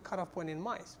typical cutoff point in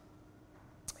mice.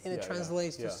 And it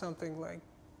translates to something like,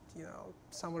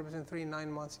 somewhere between 3 and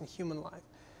 9 months in human life.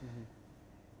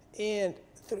 And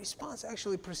the response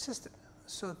actually persisted.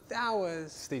 So that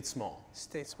was... Stayed small.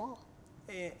 Stayed small.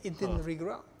 And it didn't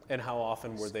regrow. And how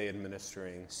often were they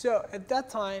administering? So at that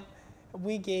time,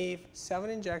 we gave 7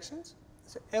 injections.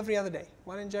 So every other day.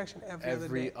 1 injection every other day.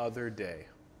 Every other day.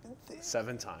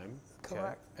 7 times.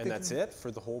 Correct. Okay. And that's it for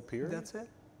the whole period? That's it.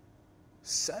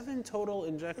 7 total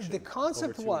injections. The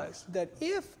concept was that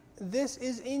if this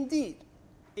is indeed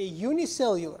a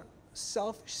unicellular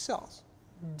selfish cells,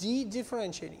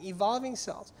 de-differentiating, evolving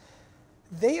cells,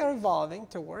 they are evolving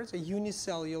towards a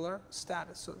unicellular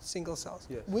status, so single cells,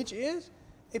 which is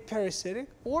a parasitic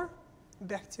or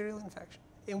bacterial infection.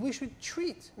 And we should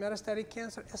treat metastatic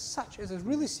cancer as such, as a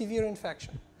really severe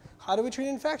infection. How do we treat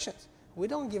infections? We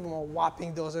don't give them a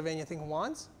whopping dose of anything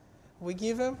once. We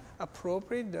give them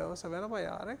appropriate dose of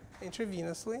antibiotic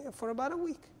intravenously for about a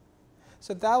week.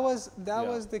 So that was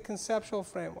the conceptual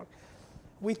framework.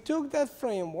 We took that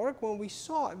framework when we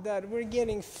saw that we're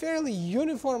getting fairly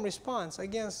uniform response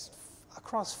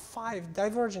across 5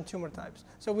 divergent tumor types.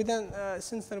 So we then,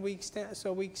 since then, we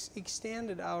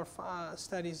extended our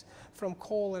studies from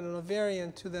colon and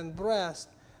ovarian to then breast,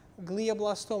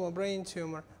 glioblastoma, brain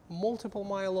tumor, multiple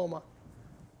myeloma,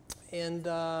 and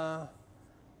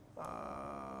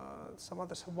some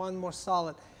others. One more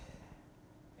solid.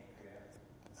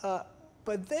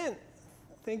 But then,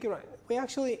 thank you,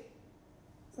 Ryan.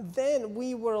 Then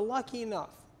we were lucky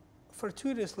enough,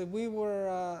 fortuitously, we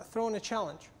were thrown a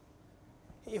challenge.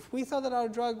 If we thought that our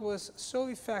drug was so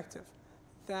effective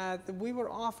that we were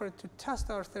offered to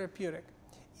test our therapeutic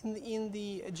in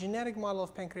the genetic model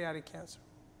of pancreatic cancer,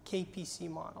 KPC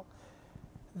model,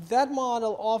 that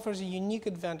model offers a unique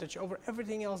advantage over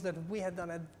everything else that we had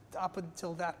done up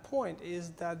until that point, is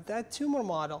that that tumor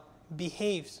model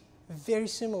behaves very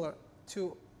similar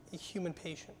to a human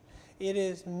patient. It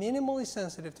is minimally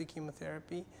sensitive to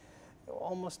chemotherapy,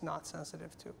 almost not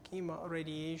sensitive to chemo,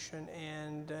 radiation,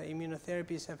 and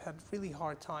immunotherapies have had really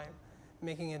hard time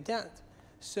making a dent.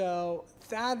 So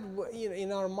that,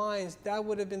 in our minds, that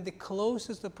would have been the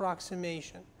closest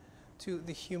approximation to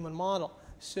the human model.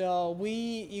 So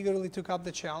we eagerly took up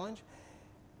the challenge,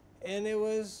 and it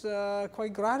was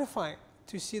quite gratifying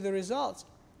to see the results.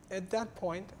 At that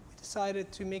point, we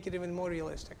decided to make it even more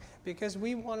realistic, because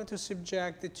we wanted to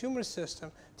subject the tumor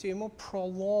system to a more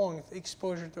prolonged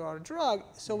exposure to our drug,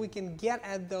 so we can get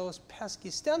at those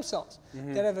pesky stem cells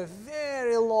that have a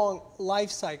very long life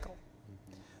cycle.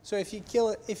 So if you kill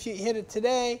it, if you hit it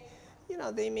today, you know,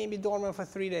 they may be dormant for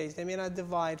 3 days. They may not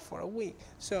divide for a week.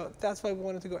 So that's why we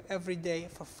wanted to go every day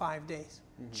for 5 days,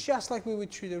 just like we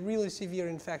would treat a really severe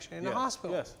infection in a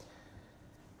hospital. Yes.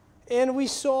 And we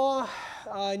saw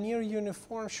near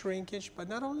uniform shrinkage, but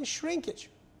not only shrinkage.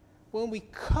 When we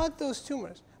cut those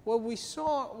tumors, what we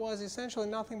saw was essentially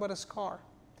nothing but a scar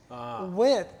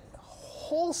with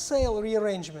wholesale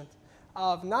rearrangement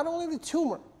of not only the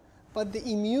tumor, but the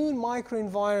immune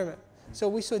microenvironment. So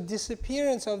we saw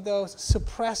disappearance of those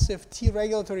suppressive T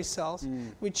regulatory cells,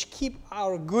 which keep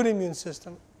our good immune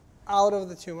system out of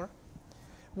the tumor.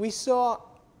 We saw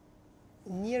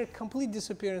near complete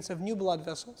disappearance of new blood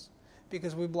vessels,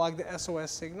 because we blocked the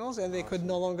SOS signals and they could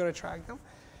no longer attract them.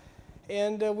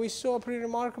 And we saw pretty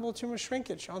remarkable tumor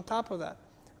shrinkage on top of that.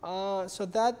 So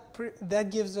that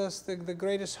gives us the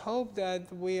greatest hope that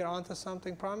we are onto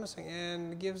something promising,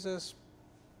 and gives us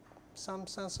some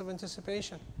sense of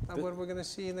anticipation of what we're going to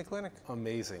see in the clinic.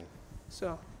 Amazing.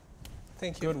 So,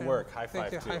 thank you. Good work. High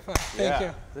five, thank you. too. High five. Thank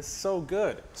you. This is so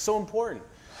good. So important.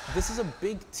 This is a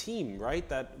big team, right,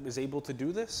 that is able to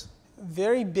do this?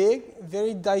 Very big,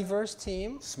 very diverse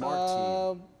team.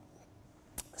 Smart team.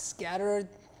 Scattered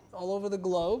all over the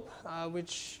globe,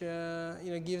 which you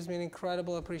know, gives me an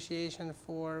incredible appreciation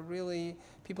for really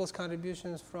people's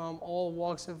contributions from all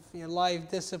walks of life,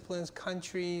 disciplines,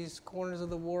 countries, corners of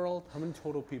the world. How many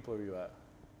total people are you at?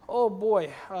 Oh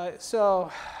boy!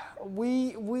 So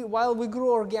while we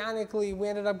grew organically, we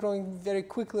ended up growing very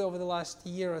quickly over the last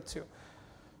year or two.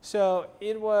 So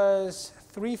it was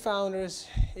 3 founders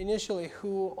initially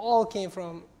who all came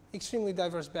from extremely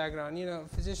diverse background. You know,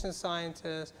 physician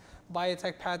scientists,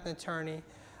 biotech patent attorney,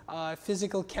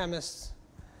 physical chemists,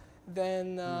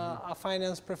 then a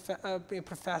finance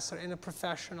professor and a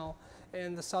professional,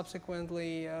 and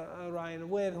subsequently Ryan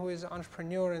Witt, who is an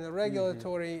entrepreneur and a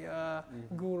regulatory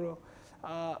guru.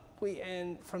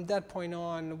 And from that point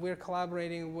on, we're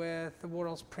collaborating with the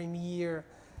world's premier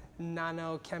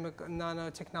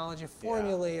nanotechnology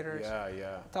formulators,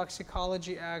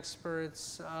 toxicology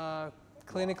experts,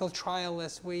 clinical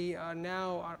trialists. We are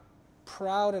now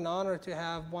proud and honored to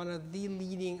have one of the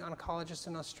leading oncologists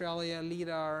in Australia lead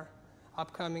our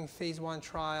upcoming phase 1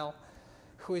 trial,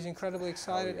 who is incredibly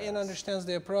excited and understands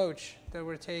the approach that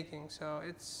we're taking. So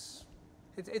it's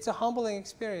a humbling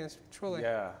experience, truly,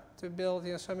 to build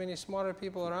so many smarter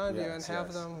people around you and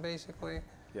have them basically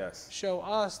show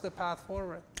us the path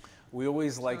forward. We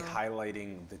always like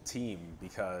highlighting the team,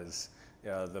 because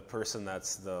the person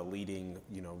that's the leading,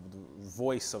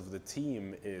 voice of the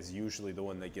team is usually the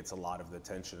one that gets a lot of the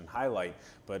attention and highlight,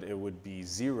 but it would be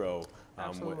zero.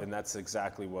 And that's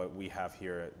exactly what we have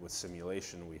here with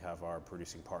Simulation. We have our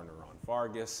producing partner, Ron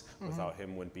Vargas. Without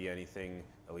him wouldn't be anything.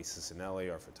 Elisa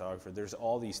Sinelli, our photographer. There's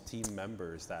all these team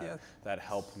members that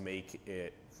help make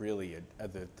it really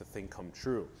the thing come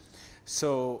true.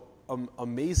 So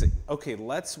amazing. Okay,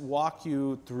 let's walk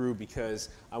you through, because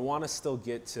I want to still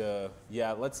get to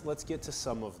let's get to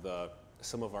some of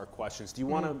our questions. Do you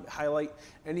want to highlight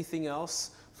anything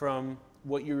else from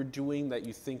what you're doing that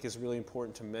you think is really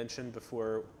important to mention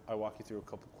before I walk you through a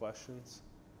couple questions?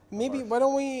 Maybe why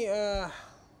don't we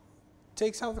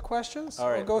take some of the questions? All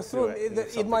right, or go through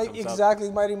it. It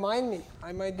might remind me.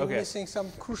 I might be missing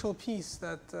some crucial piece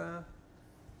that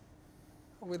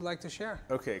we'd like to share.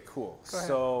 Okay, cool. Go ahead.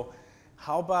 So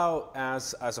how about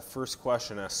as a first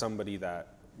question, as somebody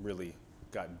that really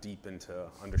got deep into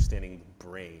understanding the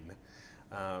brain,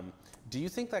 do you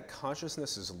think that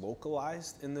consciousness is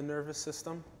localized in the nervous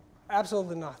system?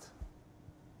 Absolutely not.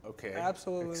 Okay.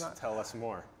 Absolutely not. Tell us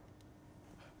more.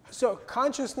 So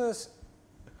consciousness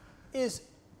is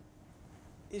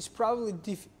probably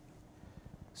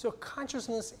so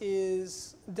consciousness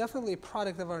is definitely a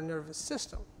product of our nervous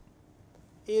system.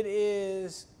 It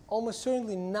is almost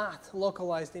certainly not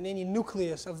localized in any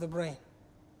nucleus of the brain.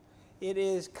 It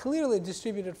is clearly a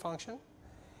distributed function,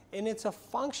 and it's a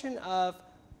function of...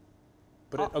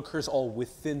 But it occurs all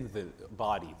within the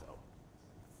body, though?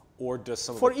 Or does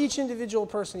some... For each individual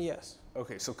person, yes.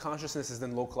 Okay, so consciousness is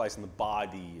then localized in the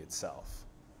body itself.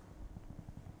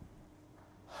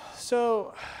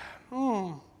 So,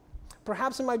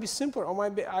 perhaps it might be simpler,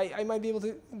 or I might be able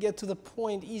to get to the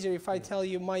point easier if I tell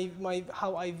you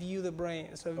how I view the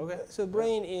brain. So, so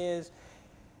brain is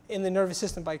in the nervous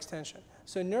system by extension.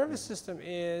 So nervous system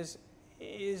is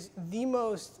the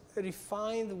most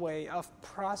refined way of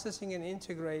processing and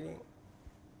integrating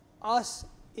us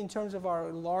in terms of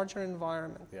our larger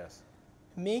environment. Yes.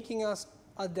 Making us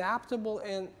adaptable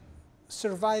and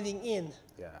surviving in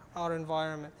our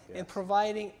environment, and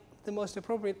providing the most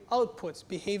appropriate outputs,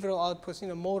 behavioral outputs,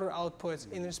 motor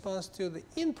outputs in response to the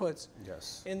inputs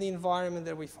in the environment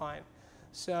that we find.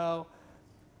 So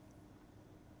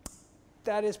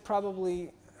that is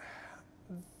probably,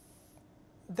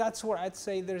 that's where I'd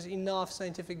say there's enough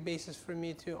scientific basis for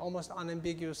me to almost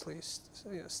unambiguously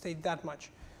state that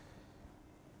much.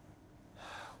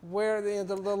 Where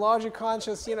the larger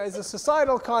conscience, is a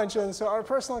societal conscience or our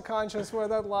personal conscience, where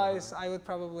that lies, I would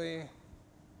probably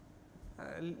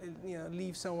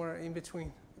leave somewhere in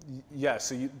between. Yeah,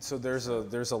 so there's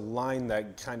a line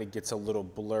that kind of gets a little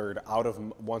blurred out of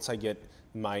once I get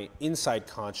my inside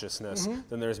consciousness,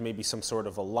 then there's maybe some sort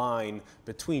of a line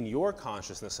between your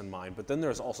consciousness and mine, but then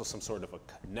there's also some sort of a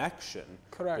connection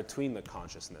between the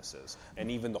consciousnesses and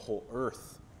even the whole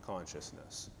Earth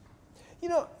consciousness.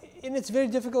 And it's very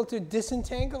difficult to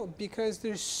disentangle because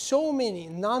there's so many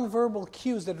nonverbal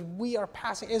cues that we are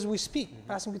passing as we speak,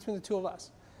 passing between the two of us,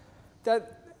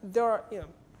 that there are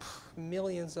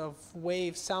millions of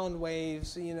waves, sound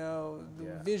waves,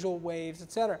 visual waves,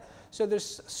 etc. So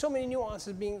there's so many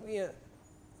nuances being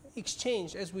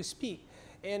exchanged as we speak,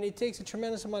 and it takes a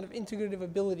tremendous amount of integrative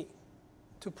ability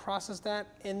to process that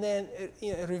and then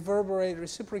reverberate,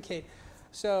 reciprocate.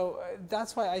 So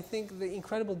that's why I think the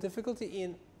incredible difficulty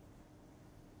in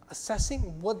assessing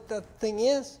what that thing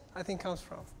is, I think, comes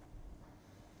from.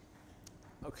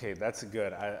 Okay, that's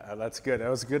good. That's good. That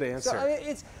was a good answer. So, I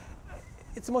mean,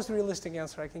 it's the most realistic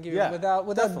answer I can give you without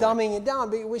dumbing it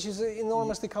down, which is an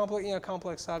enormously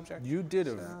complex subject. You did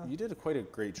quite a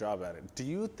great job at it. Do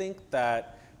you think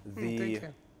that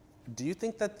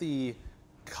the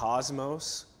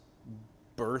cosmos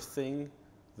birthing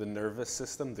the nervous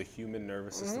system, the human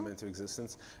nervous system into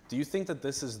existence, do you think that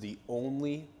this is the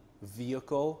only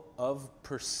vehicle of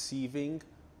perceiving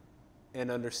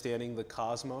and understanding the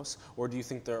cosmos, or do you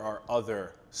think there are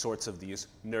other sorts of these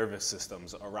nervous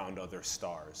systems around other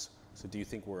stars? So do you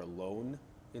think we're alone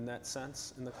in that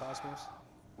sense in the cosmos?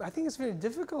 I think it's very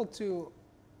difficult to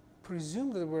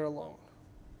presume that we're alone.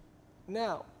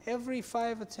 Now, every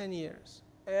 5 or 10 years,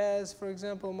 as, for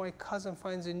example, my cousin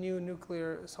finds a new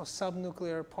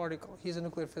subnuclear particle. He's a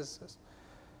nuclear physicist.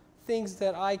 Things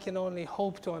that I can only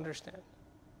hope to understand.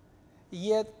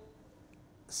 Yet,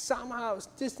 somehow,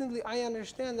 distantly, I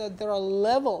understand that there are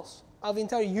levels of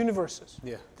entire universes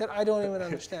that I don't even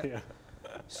understand.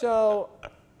 So,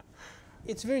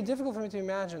 it's very difficult for me to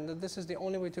imagine that this is the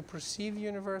only way to perceive the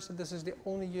universe, that this is the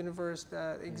only universe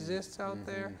that exists out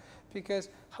there. Because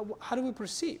how do we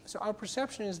perceive? So our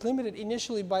perception is limited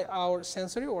initially by our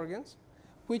sensory organs,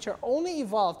 which are only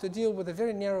evolved to deal with a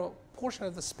very narrow portion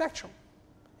of the spectrum.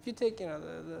 If you take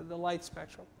the light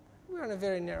spectrum, we're on a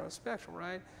very narrow spectrum,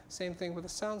 right? Same thing with the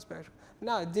sound spectrum.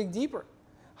 Now dig deeper.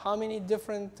 How many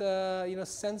different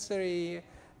sensory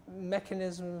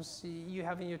mechanisms you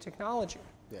have in your technology?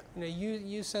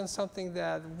 You sense something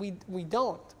that we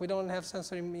don't. We don't have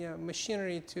sensory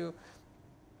machinery to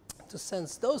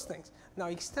sense those things. Now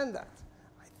extend that.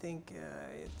 I think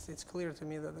it's clear to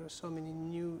me that there are so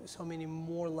many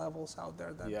more levels out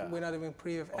there that we're not even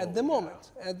privy of at the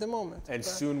moment. At the moment. And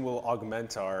soon we'll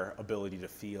augment our ability to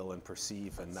feel and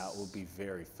perceive, and that will be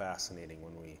very fascinating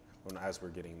as we're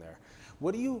getting there.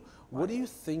 What do you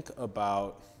think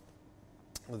about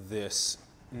this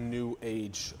new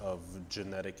age of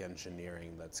genetic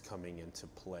engineering that's coming into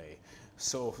play?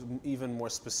 So even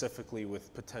more specifically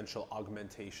with potential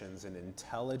augmentations in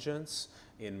intelligence,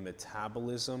 in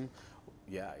metabolism.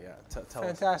 Tell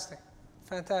us.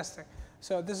 Fantastic.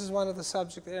 So this is one of the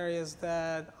subject areas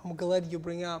that I'm glad you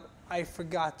bring up. I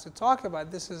forgot to talk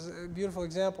about. This is a beautiful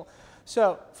example.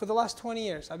 So for the last 20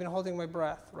 years, I've been holding my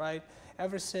breath, right?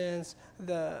 Ever since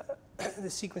the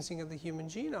sequencing of the human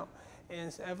genome.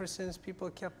 And ever since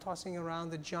people kept tossing around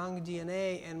the junk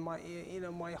DNA, and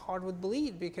my heart would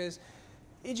bleed, because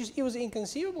it was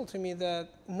inconceivable to me that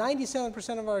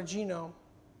 97% of our genome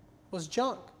was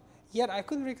junk. Yet I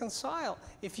couldn't reconcile.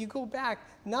 If you go back,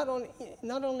 not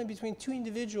only between two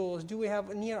individuals do we have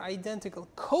a near identical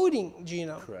coding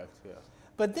genome. Correct. Yeah.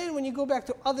 But then when you go back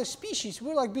to other species,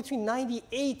 we're like between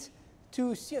 98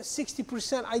 to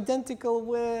 60% identical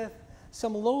with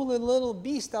some lowly little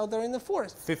beast out there in the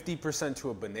forest. 50%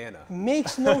 to a banana.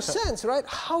 Makes no sense, right?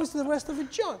 How is the rest of it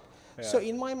junk? Yeah. So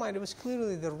in my mind, it was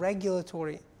clearly the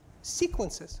regulatory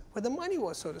sequences where the money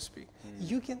was, so to speak.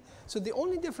 So the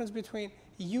only difference between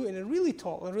you in a really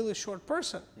tall and really short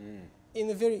person in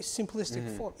a very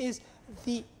simplistic form is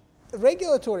the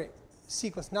regulatory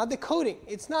sequence, not the coding.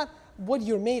 It's not what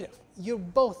you're made of. You're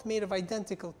both made of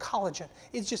identical collagen.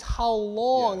 It's just how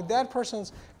long that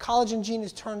person's collagen gene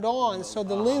is turned on, so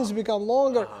the limbs become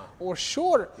longer or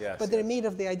shorter, but they're made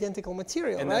of the identical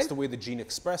material, and right? that's the way the gene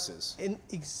expresses.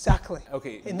 Exactly.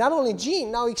 Okay. And not only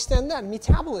gene, now extend that,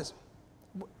 metabolism,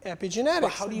 epigenetics,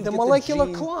 But how do you the get molecular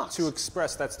the gene clocks. to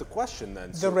express? That's the question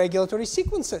then. The regulatory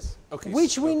sequences,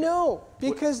 which we know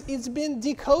because it's been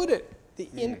decoded. The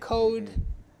ENCODE,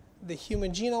 the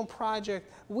Human Genome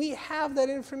Project, we have that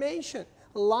information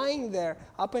lying there.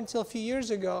 Up until a few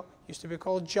years ago, used to be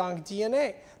called junk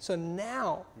DNA. So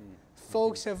now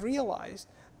folks have realized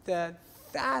that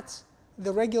that's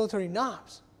the regulatory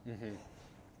knobs.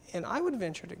 And I would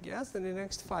venture to guess that in the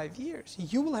next 5 years,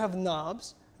 you will have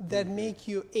knobs that make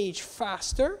you age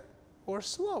faster or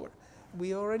slower.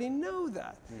 We already know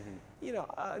that. You know,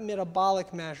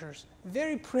 metabolic measures,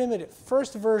 very primitive,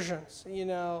 first versions, you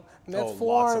know,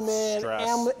 metformin,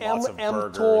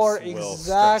 mTOR,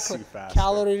 exactly,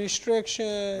 calorie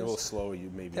restrictions. It will slow you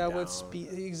maybe that down. would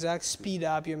speed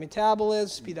up your metabolism,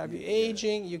 speed up your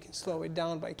aging. You can slow it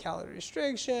down by calorie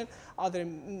restriction. Other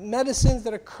medicines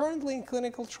that are currently in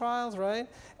clinical trials, right?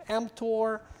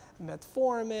 mTOR,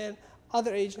 metformin,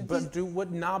 other agents. But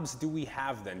what knobs do we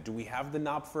have then? Do we have the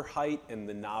knob for height and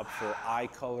the knob for eye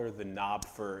color, the knob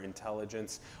for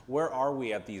intelligence? Where are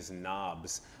we at these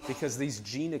knobs? Because these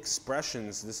gene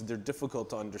expressions, they're difficult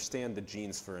to understand. The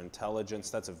genes for intelligence,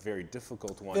 that's a very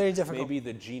difficult one. Very difficult. Maybe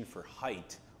the gene for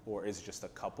height, or is just a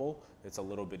couple. It's a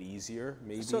little bit easier,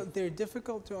 maybe. So they're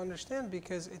difficult to understand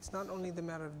because it's not only the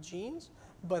matter of genes,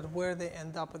 but where they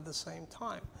end up at the same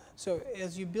time. So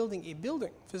as you're building a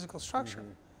building, physical structure,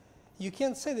 you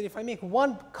can't say that if I make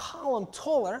one column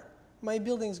taller, my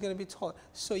building is going to be taller.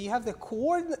 So you have the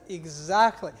coordinate,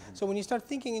 exactly. So when you start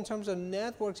thinking in terms of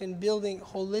networks and building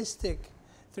holistic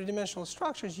three-dimensional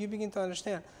structures, you begin to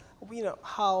understand, you know,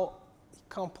 how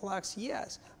complex,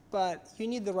 yes, but you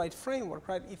need the right framework,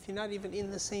 right? If you're not even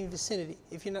in the same vicinity,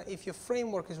 if your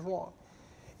framework is wrong,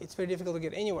 it's very difficult to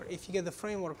get anywhere. If you get the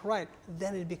framework right,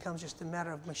 then it becomes just a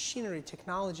matter of machinery,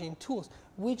 technology, and tools,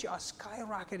 which are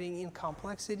skyrocketing in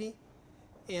complexity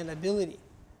and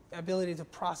ability to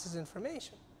process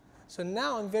information. So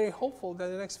now I'm very hopeful that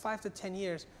in the next 5 to 10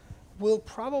 years, we'll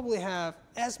probably have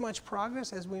as much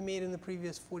progress as we made in the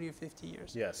previous 40 or 50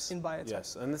 years in biotech.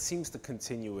 Yes, and it seems to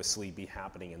continuously be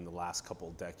happening in the last couple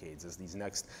of decades, as these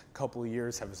next couple of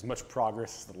years have as much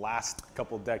progress as the last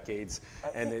couple of decades.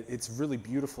 And it's really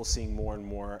beautiful seeing more and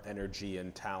more energy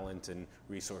and talent and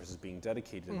resources being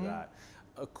dedicated to that.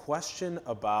 A question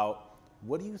about,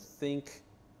 what do you think,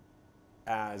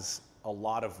 as a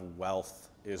lot of wealth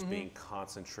is being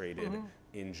concentrated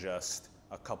in just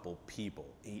a couple people?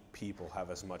 8 people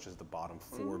have as much as the bottom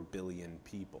 4 billion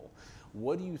people.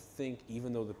 What do you think,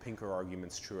 even though the Pinker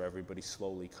argument's true, everybody's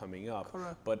slowly coming up,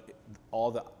 but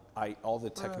all the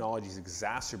technology is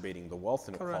exacerbating the wealth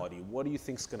inequality, what do you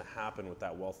think is going to happen with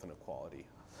that wealth inequality?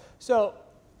 So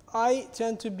I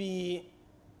tend to be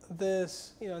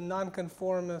this, you know,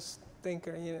 nonconformist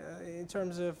thinker, you know, in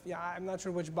terms of, I'm not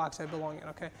sure which box I belong in,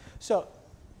 okay? So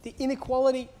the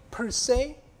inequality per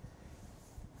se,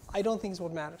 I don't think is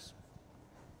what matters.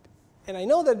 And I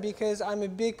know that because I'm a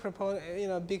big proponent, you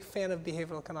know, big fan of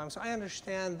behavioral economics. So I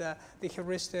understand the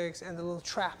heuristics and the little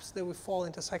traps that we fall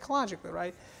into psychologically,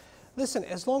 right? Listen,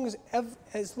 as long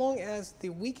as the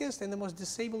weakest and the most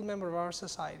disabled member of our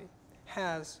society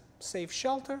has safe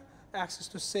shelter, access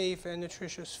to safe and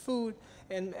nutritious food,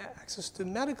 and access to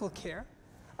medical care,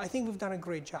 I think we've done a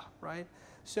great job, right?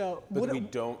 So, but we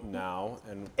don't now,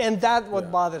 and that's what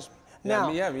bothers me.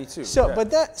 Now, me too. So,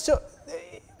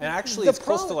 And actually, it's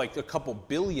close to like a couple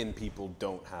billion people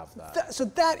don't have that. So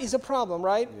that is a problem,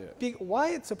 right? Why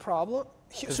it's a problem?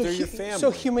 So they're your family. So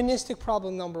humanistic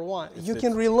problem number one. You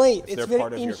can relate. It's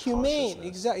very inhumane.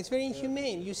 Exactly. It's very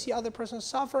inhumane. You see other person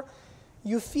suffer,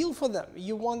 you feel for them.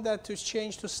 You want that to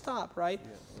change, to stop, right?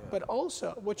 But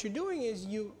also, what you're doing is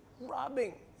you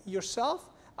robbing yourself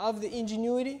of the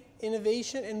ingenuity,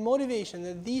 innovation, and motivation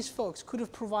that these folks could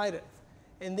have provided.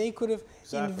 And they could have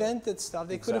invented stuff.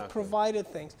 They could have provided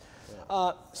things.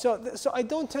 So I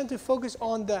don't tend to focus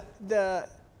on the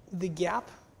gap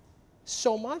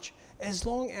so much, as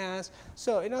long as,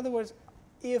 so in other words,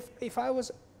 if I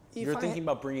was, you're thinking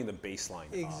about bringing the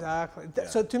baseline. Exactly.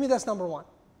 So to me, that's number one.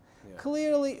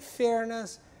 Clearly,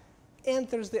 fairness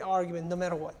enters the argument no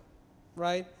matter what,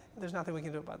 right? there's nothing we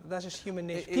can do about it. That's just human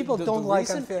nature. People don't like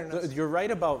unfairness. You're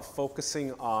right about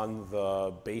focusing on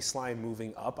the baseline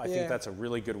moving up. I think that's a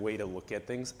really good way to look at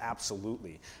things.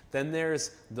 Absolutely. Then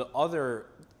there's the other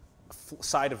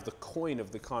side of the coin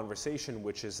of the conversation,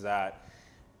 which is that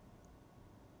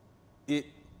it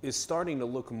is starting to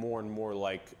look more and more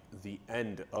like the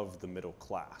end of the middle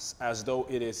class, as though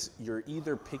it is you're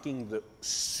either picking the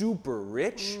super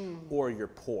rich or you're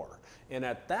poor. And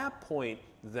at that point,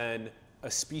 then a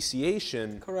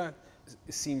speciation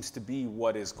seems to be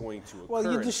what is going to occur.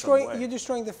 Well, you're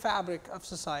destroying the fabric of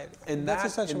society. And that's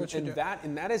essentially what you're doing.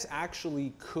 And that is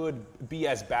actually could be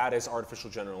as bad as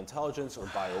artificial general intelligence or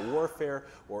biowarfare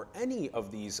or any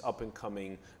of these up and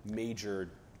coming major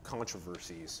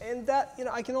controversies. And that,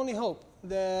 I can only hope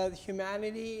that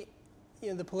humanity,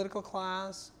 the political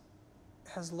class,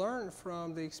 has learned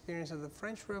from the experience of the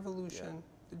French Revolution,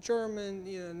 the German,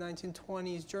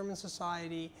 1920s German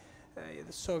society,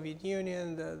 the Soviet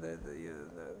Union, the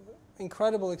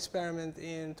incredible experiment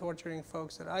in torturing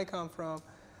folks that I come from,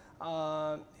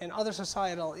 and other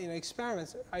societal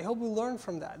experiments. I hope we learn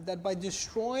from that by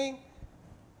destroying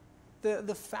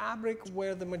the fabric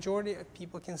where the majority of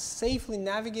people can safely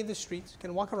navigate the streets,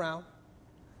 can walk around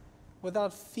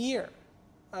without fear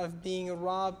of being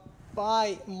robbed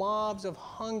by mobs of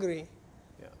hungry,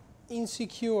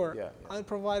 insecure,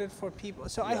 unprovided for people.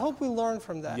 So I hope we learn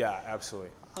from that. Yeah,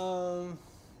 absolutely.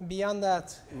 Beyond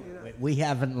that, we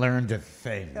haven't learned a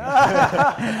thing. It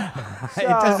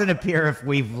doesn't appear if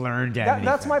we've learned anything.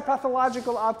 That's my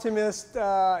pathological optimist,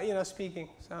 speaking.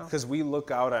 Because we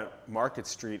look out at Market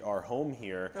Street, our home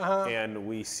here, and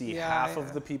we see half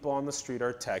of the people on the street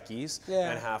are techies,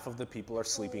 and half of the people are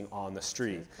sleeping on the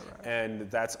street, and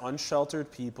that's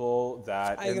unsheltered people.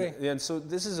 I agree. And so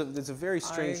this is it's a very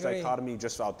strange dichotomy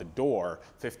just out the door,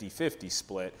 50-50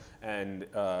 split. And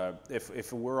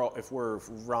if we're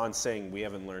Ron saying we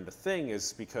haven't learned a thing,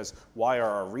 is because why are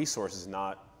our resources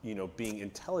not being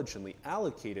intelligently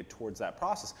allocated towards that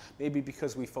process? Maybe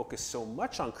because we focus so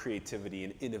much on creativity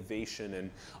and innovation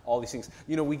and all these things.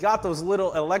 We got those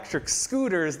little electric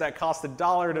scooters that cost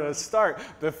 $1 to start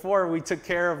before we took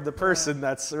care of the person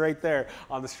that's right there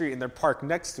on the street, and they're parked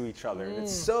next to each other. And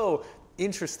it's so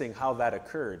interesting how that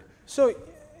occurred. So,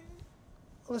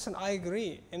 listen, I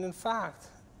agree. And in fact,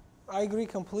 I agree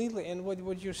completely. And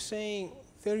what you're saying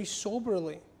very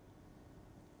soberly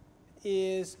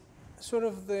is sort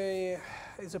of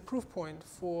is a proof point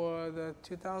for the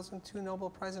 2002 Nobel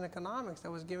Prize in Economics that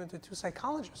was given to two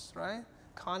psychologists, right?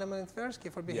 Kahneman and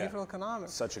Tversky for behavioral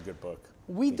economics. Such a good book.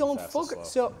 We don't focus.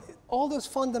 So all those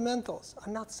fundamentals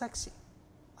are not sexy.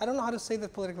 I don't know how to say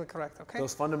that politically correct, okay?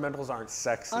 Those fundamentals aren't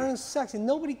sexy. Aren't sexy.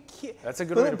 Nobody cares. That's a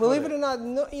good way to put it. Believe it or not,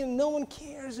 no one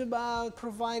cares about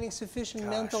providing sufficient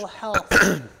mental health,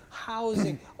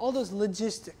 housing, all those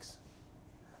logistics.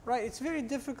 Right? It's very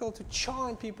difficult to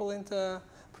charm people into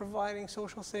providing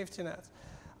social safety nets.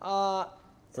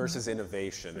 Versus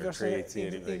innovation or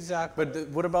creativity. Exactly. But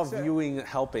what about viewing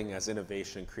helping as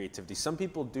innovation and creativity? Some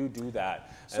people do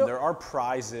that, and there are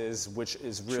prizes, which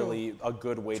is really a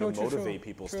good way to motivate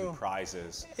people through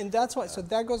prizes. And that's why, so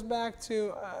that goes back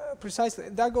to, precisely,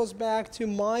 that goes back to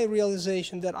my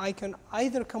realization that I can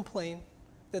either complain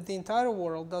that the entire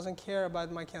world doesn't care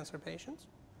about my cancer patients,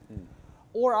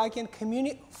 or I can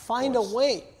find a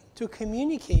way to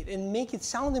communicate and make it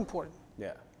sound important.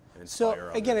 Yeah. So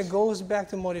again, it goes back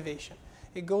to motivation.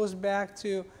 It goes back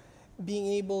to being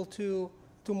able to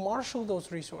marshal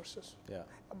those resources. Yeah.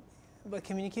 But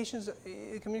communication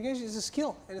is a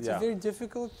skill, and it's a very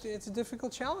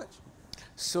difficult challenge.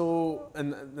 So,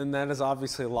 and that is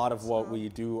obviously a lot of what we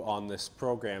do on this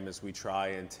program, is we try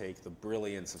and take the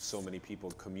brilliance of so many people,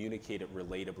 communicate it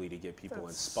relatably to get people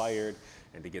inspired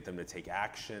and to get them to take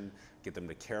action, get them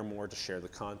to care more, to share the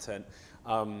content.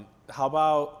 How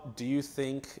about, do you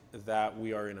think that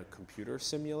we are in a computer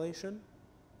simulation?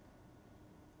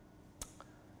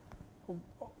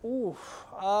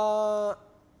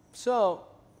 So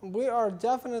we are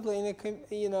definitely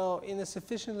in a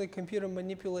sufficiently computer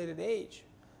manipulated age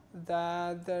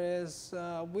that there is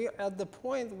we're at the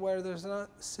point where there's not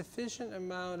sufficient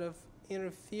amount of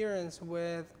interference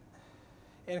with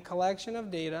and collection of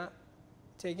data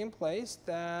taking place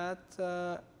that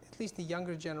at least the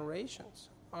younger generations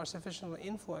are sufficiently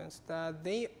influenced that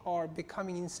they are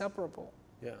becoming inseparable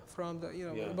from the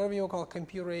whatever you call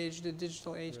computer age, the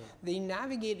digital age. They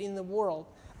navigate in the world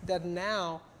that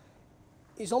now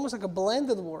is almost like a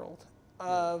blended world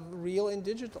of real and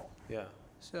digital. Yeah.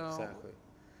 So exactly.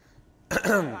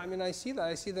 I mean, I see that.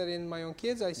 I see that in my own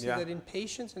kids. I see that in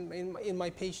patients, in my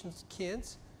patients'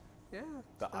 kids. Yeah.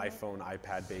 The iPhone,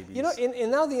 iPad babies. You know,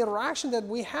 and now the interaction that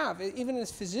we have, even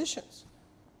as physicians,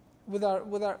 with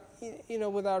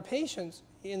our patients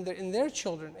in their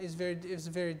children is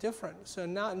very different. So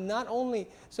not only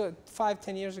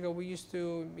 5-10 years ago we used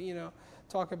to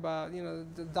talk about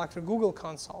the Dr. Google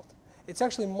consult. It's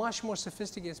actually much more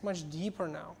sophisticated. It's much deeper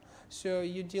now. So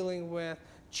you're dealing with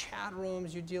chat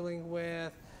rooms. You're dealing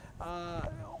with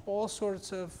all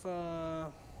sorts of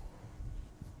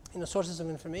sources of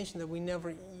information that we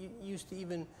never used to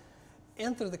even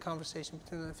enter the conversation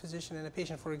between a physician and a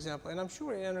patient, for example. And I'm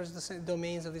sure it enters the same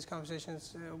domains of these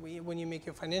conversations when you make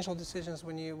your financial decisions,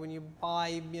 when you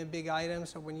buy big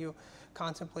items, or when you're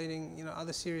contemplating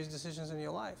other serious decisions in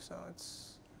your life. So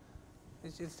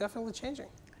it's definitely changing.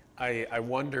 I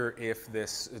wonder if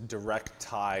this direct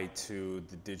tie to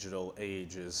the digital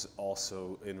age is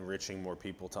also enriching more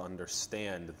people to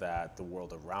understand that the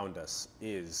world around us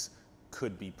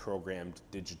could be programmed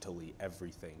digitally,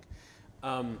 everything.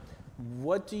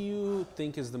 What do you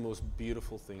think is the most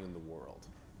beautiful thing in the world?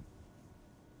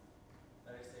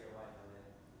 Let me say your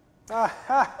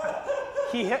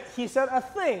wife. He said a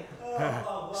thing.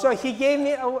 So he gave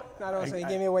me a. I don't say he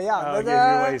gave me a way out. I'll but, give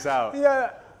you ways out. Yeah.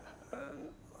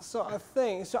 So a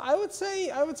thing. So I would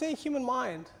say human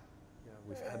mind. Yeah,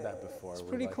 we've had that before. It's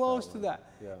pretty close to that.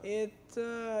 Yeah.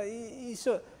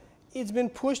 So it's been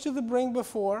pushed to the brink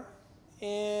before,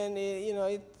 and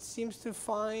it seems to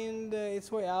find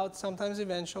its way out. Sometimes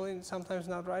eventually, and sometimes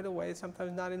not right away.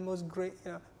 Sometimes not in most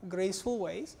graceful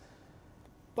ways.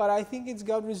 But I think it's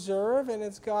got reserve, and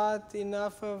it's got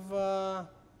enough of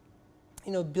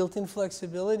built-in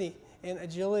flexibility and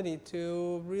agility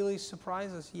to really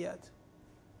surprise us yet.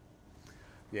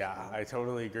 Yeah, I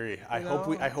totally agree. I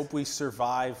hope we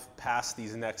survive past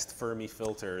these next Fermi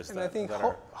filters. And I think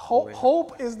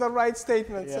hope is the right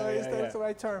statement. Yeah, so that's the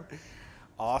right term.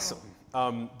 Awesome.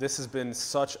 This has been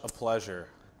such a pleasure.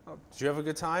 Did you have a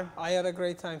good time? I had a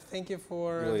great time. Thank you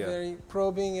for very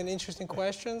probing and interesting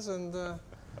questions, and I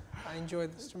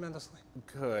enjoyed this tremendously.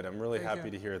 Good. I'm really happy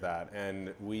to hear that.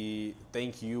 And we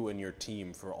thank you and your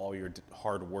team for all your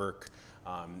hard work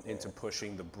into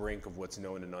pushing the brink of what's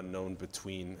known and unknown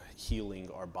between healing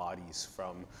our bodies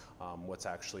from what's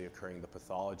actually occurring, the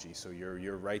pathology. So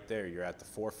you're right there. You're at the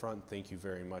forefront. Thank you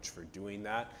very much for doing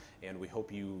that. And we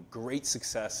hope you great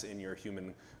success in your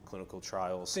human clinical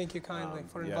trials. Thank you kindly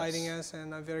for inviting us,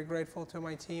 and I'm very grateful to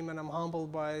my team, and I'm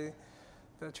humbled by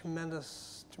the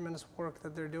tremendous work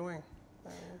that they're doing.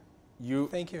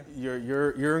 Thank you.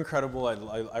 You're incredible.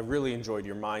 I really enjoyed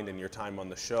your mind and your time on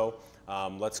the show.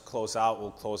 Let's close out.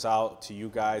 We'll close out to you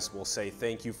guys. We'll say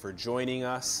thank you for joining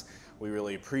us. We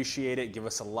really appreciate it. Give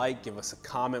us a like, give us a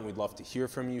comment. We'd love to hear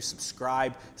from you.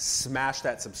 Subscribe, smash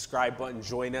that subscribe button.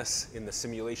 Join us in the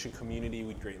simulation community.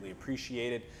 We'd greatly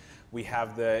appreciate it. We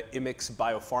have the Immix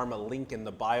Biopharma link in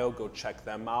the bio. Go check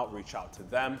them out. Reach out to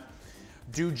them.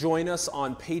 Do join us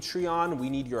on Patreon. We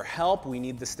need your help. We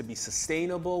need this to be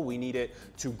sustainable. We need it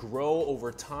to grow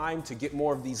over time, to get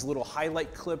more of these little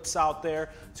highlight clips out there,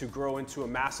 to grow into a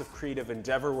massive creative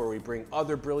endeavor where we bring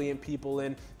other brilliant people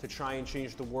in to try and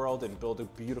change the world and build a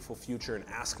beautiful future and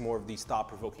ask more of these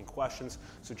thought-provoking questions.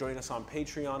 So join us on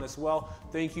Patreon as well.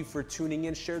 Thank you for tuning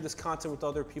in. Share this content with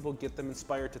other people. Get them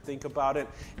inspired to think about it.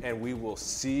 And we will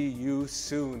see you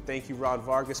soon. Thank you, Ron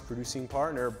Vargas, producing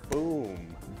partner.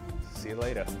 Boom. See you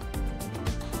later.